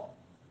ball,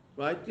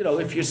 right?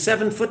 If you're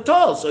 7 foot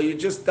tall, so you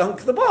just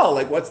dunk the ball.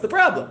 Like, what's the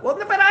problem? Well,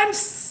 but I'm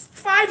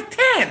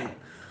 5'10".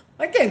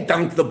 I can't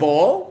dunk the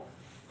ball.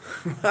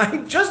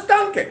 Right? Just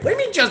dunk it. What do you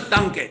mean just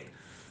dunk it?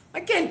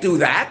 I can't do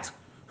that.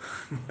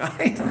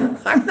 Right?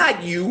 I'm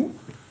not you.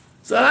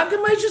 So how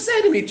can Moshe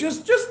say to me,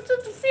 just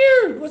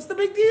fear? What's the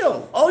big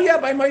deal? Oh yeah,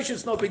 by Moshe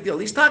it's no big deal.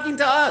 He's talking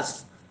to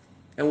us.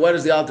 And what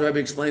does the Alter Rebbe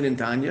explain in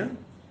Tanya?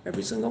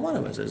 Every single one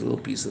of us has a little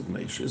piece of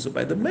Moshe. So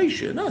by the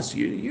Moshe and us,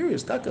 you're a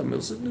staka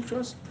milsa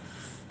trust.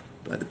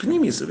 By the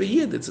Pneumius of a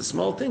Yid, it's a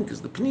small thing,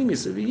 because the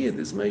Pneumius of a Yid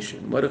is Moshe.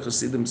 And what do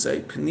Chassidim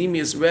say?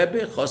 Pneumius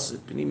Rebbe, Chassid.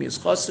 Pneumius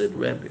Chassid,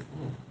 Rebbe.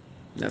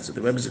 That's what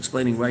the Rebbe is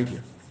explaining right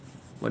here.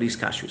 What his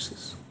kashrus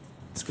is.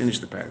 Let's finish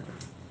the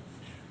paragraph.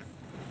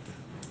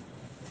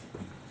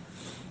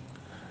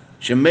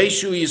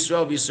 Shemeshu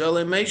Yisrael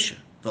v'Yisrael Emesha.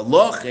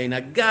 V'loch ein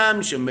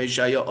agam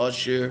Shemesha ya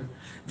Osher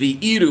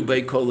v'iru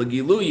beikol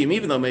ha'giluyim.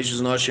 Even though Mesha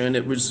is an Osher and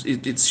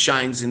it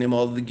shines in him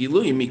all the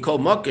giluyim. Mikol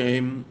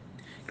makim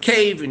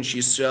cave and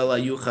Yisrael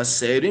ayu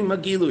chaserim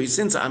ha'gilui.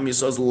 Since Am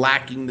Yisrael is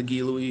lacking the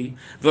gilui,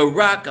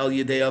 v'rak al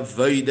yedei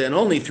avoda, and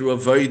only through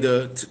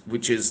avoda,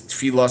 which is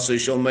tfilas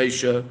shel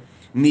Mesha,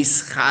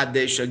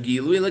 nischadesh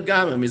ha'gilui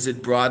legamim, is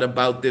it brought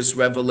about this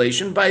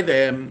revelation by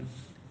them.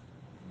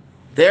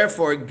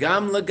 Therefore,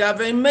 gam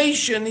legave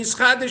Mesha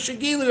nischadesh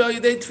ha'gilui al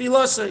yedei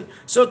tfilasei.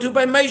 So too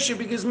by Mesha,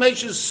 because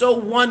Mesha is so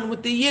one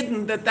with the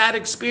Yidden that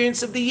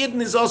experience of the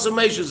Yidden is also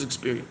Mesha's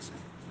experience.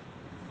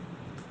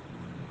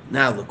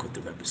 Now look what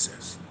the Rebbe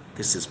says.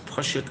 This is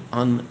Pashut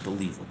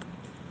unbelievable.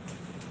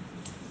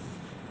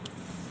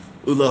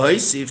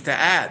 Ulahoisiv, to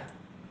add,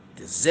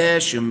 the Zeh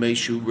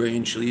Shemeshu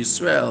Rein Shel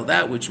Yisrael,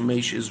 that which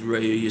Mesha is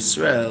Rei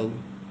Yisrael,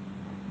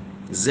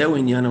 Zeu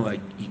Inyanu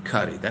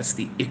Ikari, that's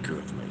the Iker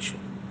of Mesha.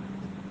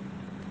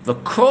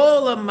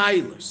 V'kol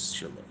ha'mailus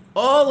shelo,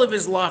 all of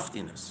his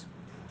loftiness,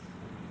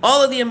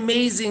 all of the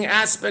amazing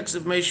aspects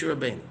of Mesha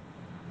Rabbeinu.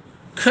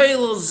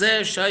 Keil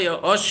Zeh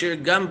Shaya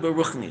Osher Gam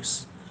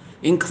Beruchnis,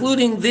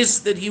 including this,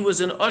 that he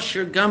was an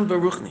usher gam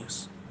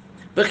baruchnius.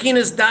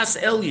 Bechinas das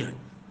elyon,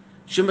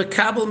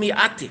 shemekabel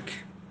mi'atik.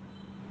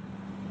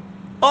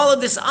 All of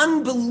this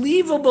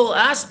unbelievable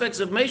aspects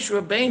of Moshe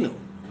Rabbeinu,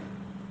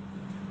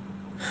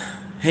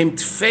 hem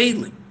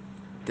tfeilim,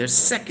 they're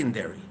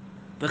secondary.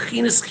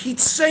 Bechinas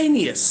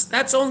chitzenius,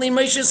 that's only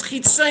Moshe's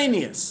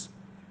chitzenius.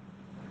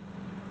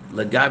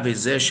 Lagabe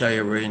zeh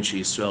shayarein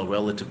Yisrael,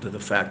 relative to the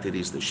fact that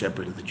he's the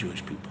shepherd of the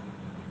Jewish people.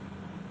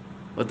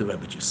 What did the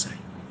Rebbe just say?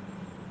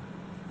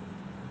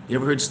 You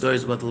ever heard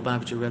stories about the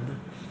Lubavitcher Rebbe?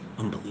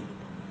 Unbelievable.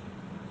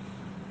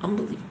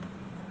 Unbelievable.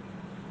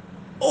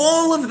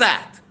 All of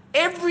that,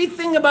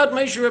 everything about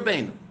Moshe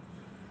Rabbeinu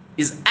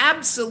is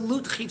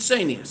absolute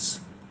chitzonius.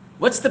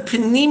 What's the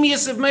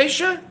panemius of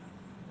Moshe?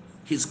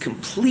 His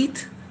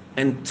complete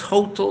and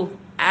total,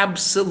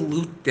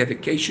 absolute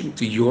dedication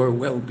to your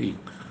well-being.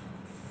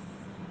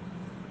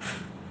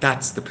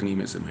 That's the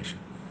panemius of Moshe.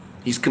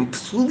 He's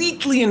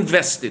completely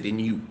invested in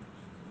you.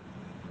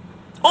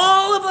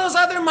 All of those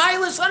other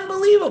milas,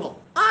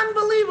 unbelievable.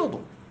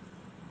 Unbelievable.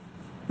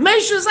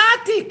 Mesha's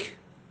Atik.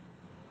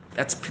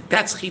 That's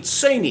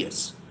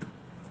chitzonius.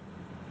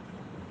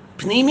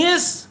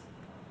 Pneumius,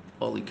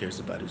 all he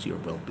cares about is your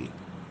well-being.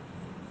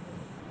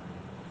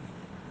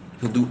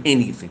 He'll do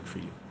anything for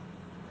you.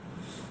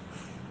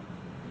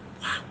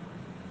 Wow.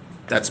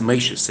 That's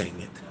Moshe saying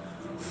it.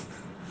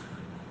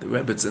 The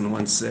Rebbetzin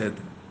once said,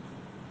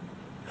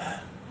 I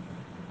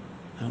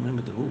don't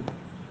remember the who.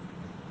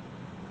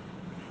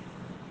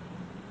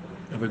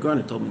 Rabbi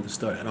Garner told me the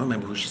story. I don't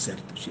remember who she said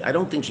it to. I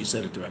don't think she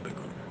said it to Rabbi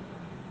Garner.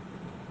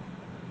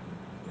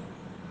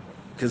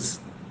 Because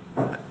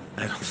I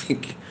don't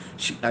think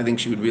I think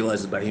she would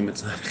realize that by him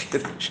it's not a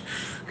Kiddush,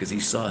 because he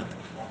saw it.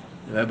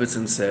 The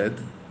Rebbetzin said,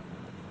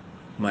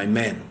 my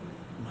man,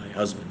 my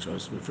husband, so I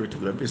was referred to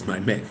the Rebbe as my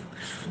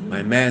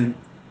man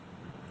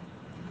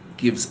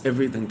gives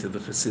everything to the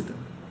Chassidim.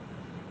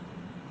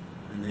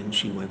 And then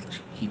she went,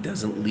 he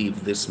doesn't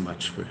leave this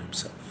much for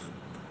himself.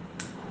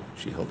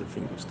 She held her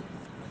fingers to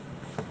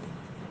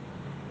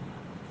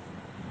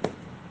it.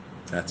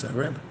 That's our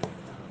Rebbe.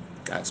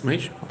 That's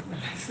Moshe.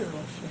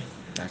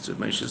 That's what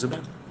Moshe is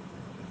about.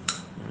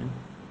 Right?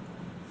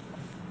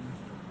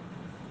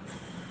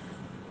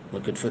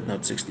 Look at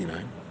footnote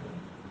 69.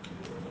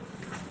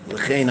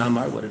 L'chein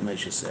Amar, what did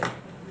Moshe say?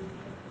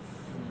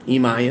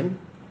 Imayim,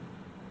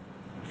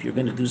 if you're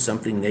going to do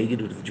something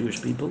negative to the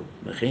Jewish people,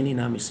 l'cheini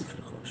nami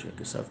sifrecho,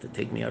 shekesaf, to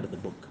take me out of the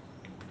book.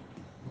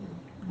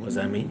 What does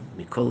that mean?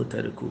 Mikol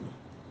Torah kula.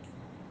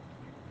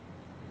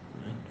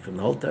 From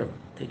the whole Torah,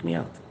 take me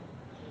out.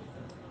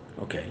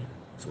 Okay,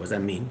 so what does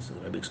that mean? So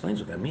the Rebbe explains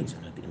what that means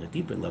in a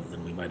deeper level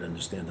than we might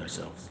understand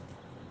ourselves.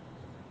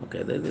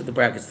 Okay, the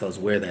brackets tell us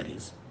where that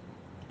is.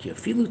 Ki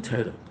afilu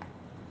Torah,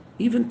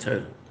 even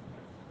Torah.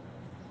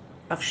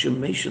 Af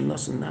shemesha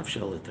nasan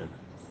nafsha al Torah.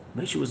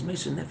 Moshe was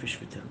Moshe nefesh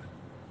for Torah.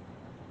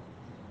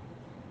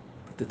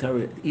 But the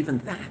Torah, even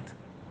that,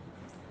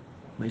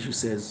 Moshe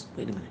says,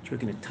 wait a minute, you're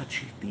going to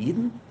touch the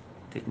Yidden?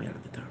 Take me out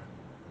of the Torah.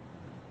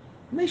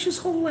 Moshe's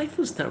whole life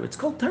was Torah. It's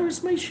called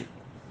Torah's Moshe.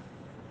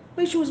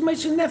 Moshe was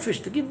Moshe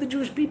nefesh to give the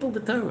Jewish people the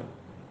Torah.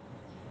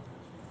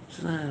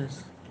 So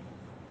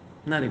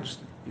not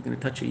interested. You're going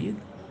to touch a Yid?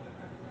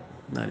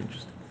 Not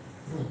interested.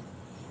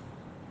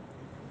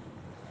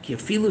 Ki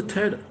afilu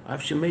Torah,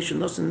 af shemesha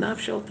nasan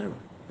nafsha al Torah.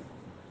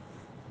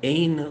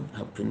 Eina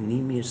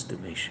hapanimius de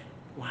Moshe.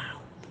 Wow.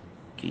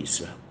 Ki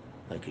Yisrael,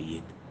 like a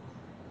Yid.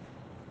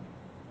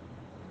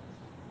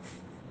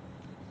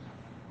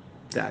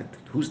 That,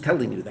 who's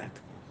telling you that?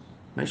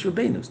 Moshe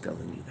Rabbeinu's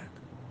telling you that.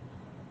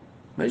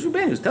 Moshe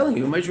Rabbeinu's telling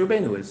you who Moshe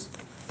Rabbeinu is.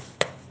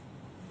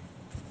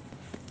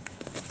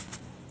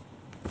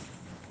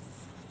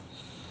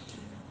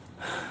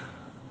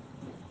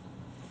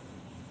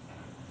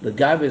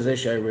 L'gabe zeh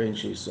shayrein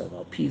she'yisrael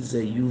al pi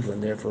zeh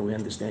yuvan, therefore we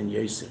understand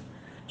Yosef.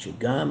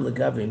 Shegam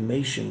l'gabe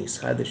Moshe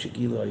nischada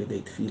shegilu al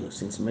yedei tefillah,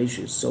 since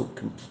Moshe is so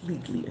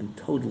completely and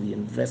totally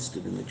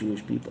invested in the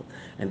Jewish people,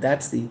 and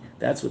that's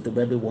what the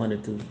Rebbe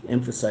wanted to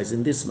emphasize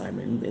in this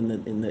mimer. In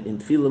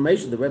Tefillah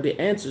Moshe, the Rebbe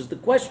answers the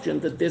question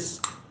that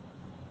this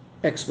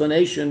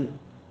explanation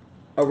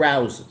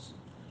arouses.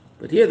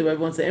 But here the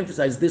Rebbe wants to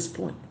emphasize this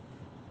point.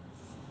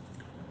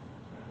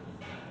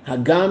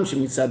 Hagam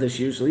shemitzad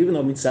hashir, so even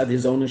though mitzad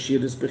his own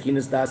hashir is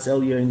bechinas das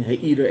elyon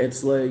he'ira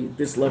etzlei,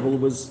 this level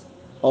was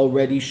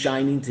already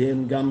shining to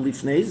him. Gam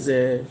lifnei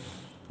zeh,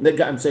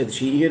 I'm saying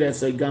she'ira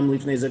etzlei gam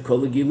lifnei zeh kol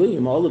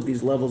hagiluyim. All of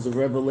these levels of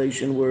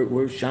revelation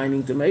were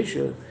shining to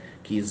Moshe.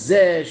 Ki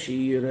zeh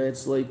she'ira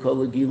etzlei kol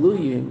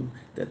hagiluyim,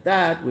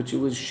 that which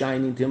was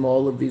shining to him,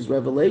 all of these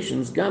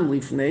revelations, gam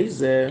lifnei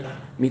zeh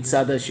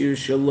mitzad hashir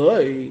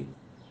shaloi,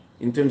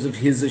 in terms of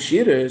his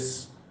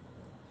ashiras,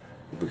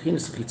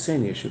 bechinas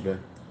chitzeni yeshubah.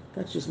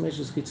 That's just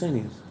Moshe's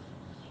chitzenius.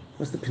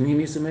 What's the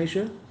panemius of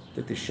Moshe?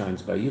 That this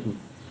shines by Yidden.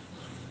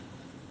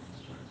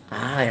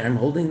 I'm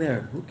holding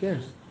there. Who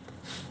cares?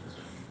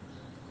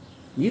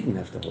 Yidden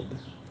have to hold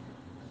there.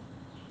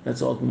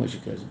 That's all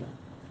Moshe cares about.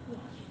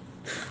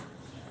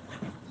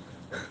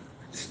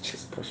 It's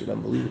just push it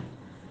unbelievable.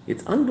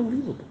 It's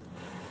unbelievable.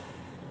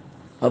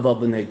 What's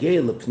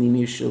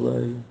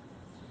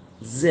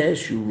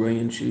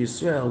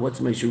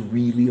Moshe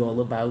really all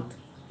about?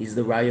 He's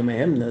the Raya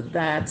Mehemna.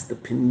 That's the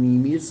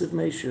Panemius of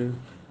Moshe.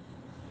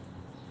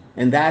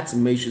 And that's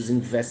Moshe's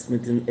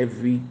investment in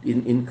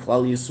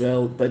Klal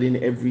Yisrael, but in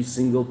every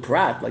single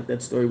prat, like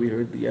that story we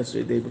heard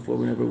yesterday, the day before,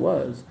 whenever it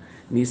was.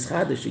 That's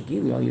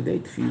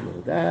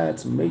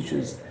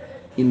Moshe's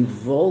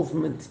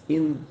involvement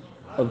in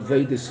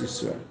Avodas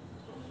Yisrael.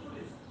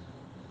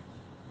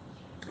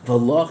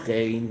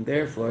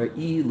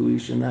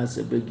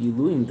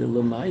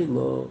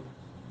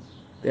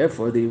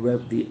 Therefore,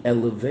 the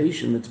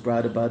elevation that's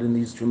brought about in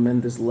these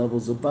tremendous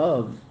levels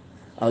above,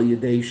 al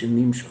yedei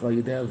shenimshcha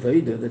yedei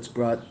aveda,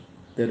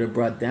 that are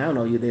brought down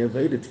al yedei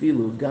aveda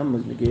tfilu gam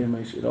negei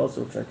Moshe. It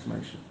also affects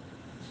Moshe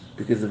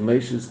because of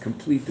Moshe's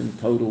complete and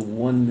total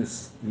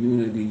oneness,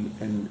 unity,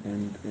 and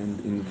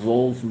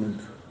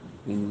involvement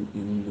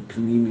in the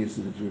panemius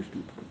of the Jewish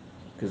people,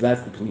 because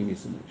that's the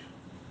panemius of Moshe.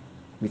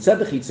 Mitzad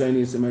the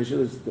chitzonius of Moshe,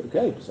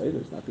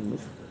 there's nothing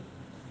missing.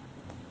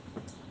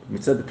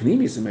 Mitzad the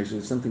panemius of Moshe,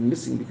 there's something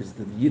missing because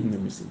the Yidden are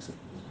missing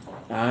something.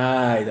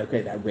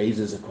 Okay, that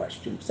raises a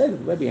question. The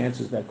Rebbe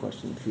answers that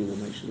question in Tefillah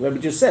Moshe. The Rebbe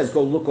just says,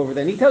 go look over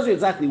there. And he tells you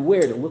exactly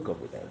where to look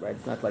over there, right?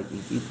 It's not like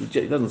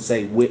he doesn't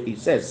say where, he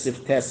says,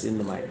 Sif Tes in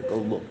the Ma'ir, go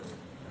look.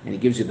 And he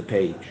gives you the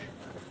page.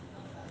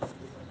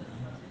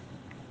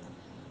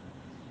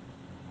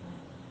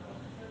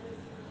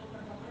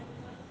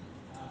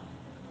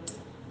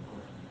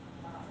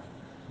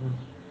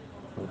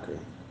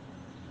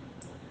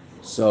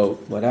 So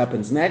what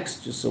happens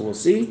next, just so we'll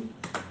see.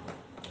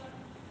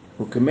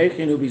 This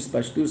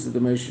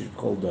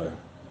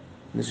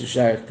is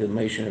shaykh to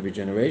Moshe every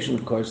generation.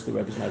 Of course, the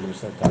Rebbe is not going to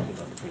start talking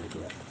about the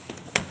Frierdiker Rebbe.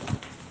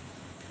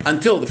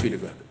 Until the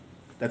Frierdiker Rebbe.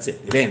 That's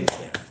it. It ends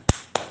there.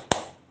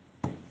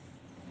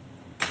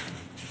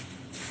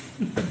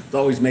 It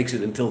always makes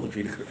it until the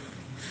Frierdiker Rebbe.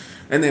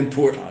 And then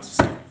poor us.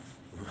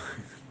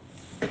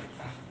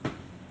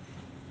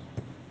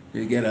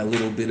 You get a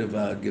little bit of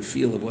a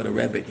feel of what a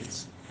Rebbe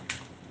is.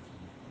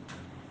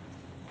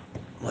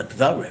 What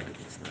the Rebbe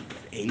is, not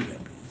what a Rebbe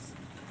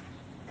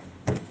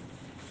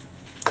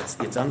is.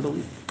 It's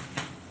unbelievable.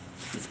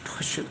 It's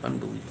pashut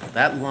unbelievable.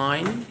 That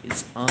line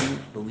is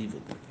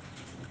unbelievable.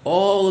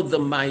 All of the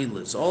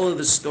milas, all of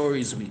the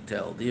stories we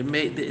tell, the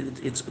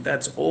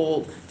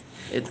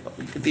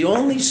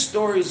only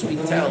stories we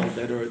tell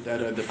that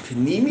are the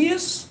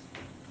panemius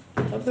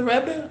of the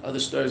Rebbe are the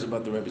stories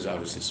about the Rebbe's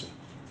Ahavas Yisrael.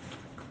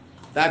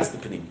 That's the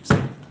panemius.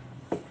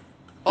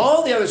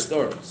 All the other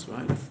stories,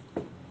 right?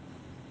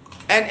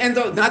 And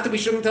not that we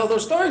shouldn't tell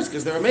those stories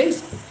because they're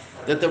amazing.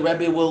 That the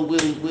Rebbe will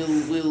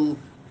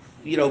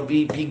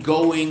be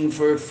going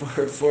for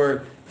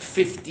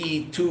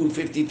 52,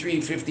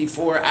 53,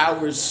 54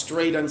 hours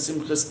straight on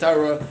Simchas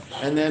Torah,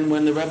 and then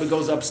when the Rebbe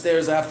goes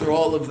upstairs after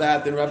all of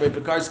that, then Rabbi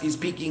Pekarsky's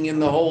peeking in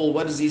the hole.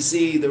 What does he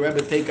see? The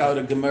Rebbe take out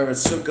a Gemara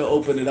Sukkah,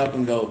 open it up,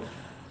 and go,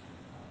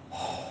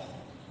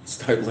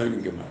 start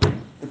learning Gemara.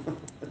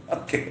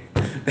 Okay,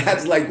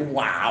 that's like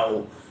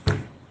wow.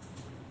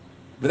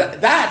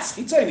 But that's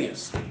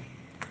Chitzonius.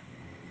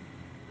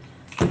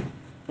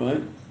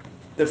 Right?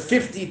 The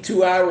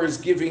 52 hours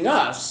giving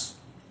us,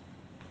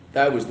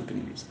 that was the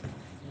Panemius.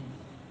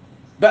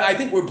 But I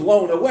think we're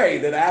blown away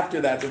that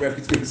after that the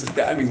Rebbe's going to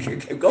say, I mean,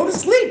 go to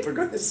sleep for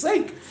goodness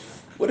sake.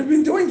 What have you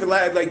been doing for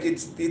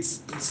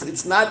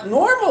it's not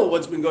normal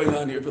what's been going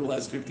on here for the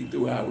last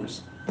 52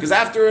 hours. Because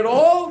after it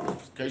all,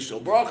 Keshel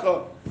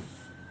Bracha.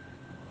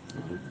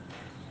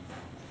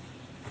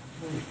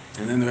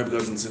 And then the Rebbe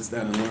goes and sits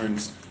down and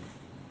learns.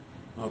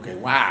 Okay,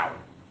 wow.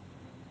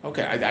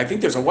 Okay, I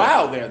think there's a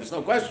wow there. There's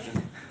no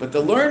question. But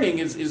the learning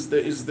is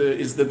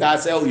the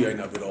Das Elyon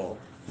of it all.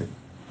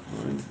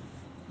 Right?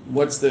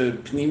 What's the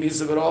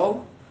Pneumius of it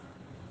all?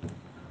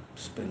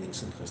 Spending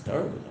Simchas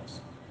Torah with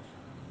us.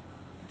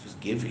 Just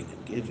giving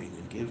and giving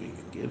and giving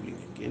and giving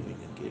and giving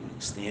and giving.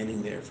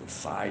 Standing there for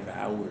 5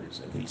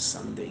 hours every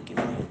Sunday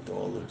giving out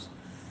dollars.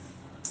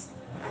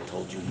 I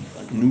told you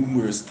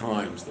numerous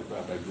times that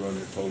Rabbi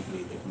Gruner told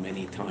me that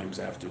many times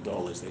after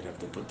dollars they'd have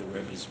to put the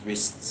Rebbe's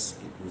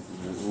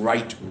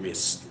right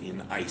wrist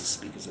in ice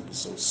because it was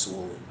so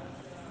swollen.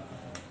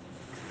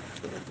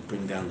 They'd have to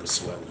bring down the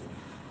swelling.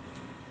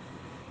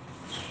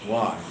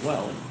 Why?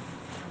 Well,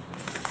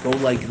 go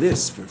like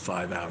this for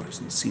 5 hours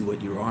and see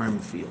what your arm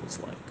feels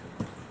like.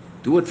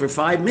 Do it for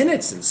 5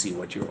 minutes and see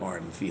what your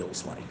arm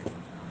feels like.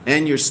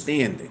 And you're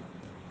standing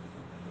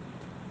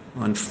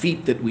on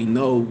feet that we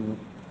know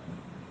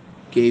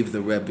gave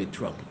the Rebbe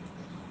trouble.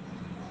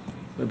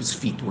 Rebbe's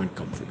feet weren't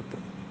comfortable.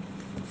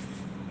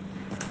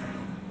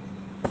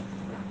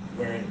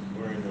 Wearing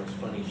those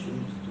funny shoes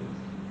too.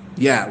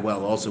 Yeah,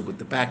 well, also with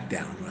the back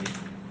down, right?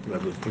 The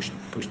Rebbe pushed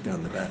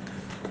down the back.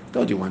 I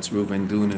told you once, Reuven Duna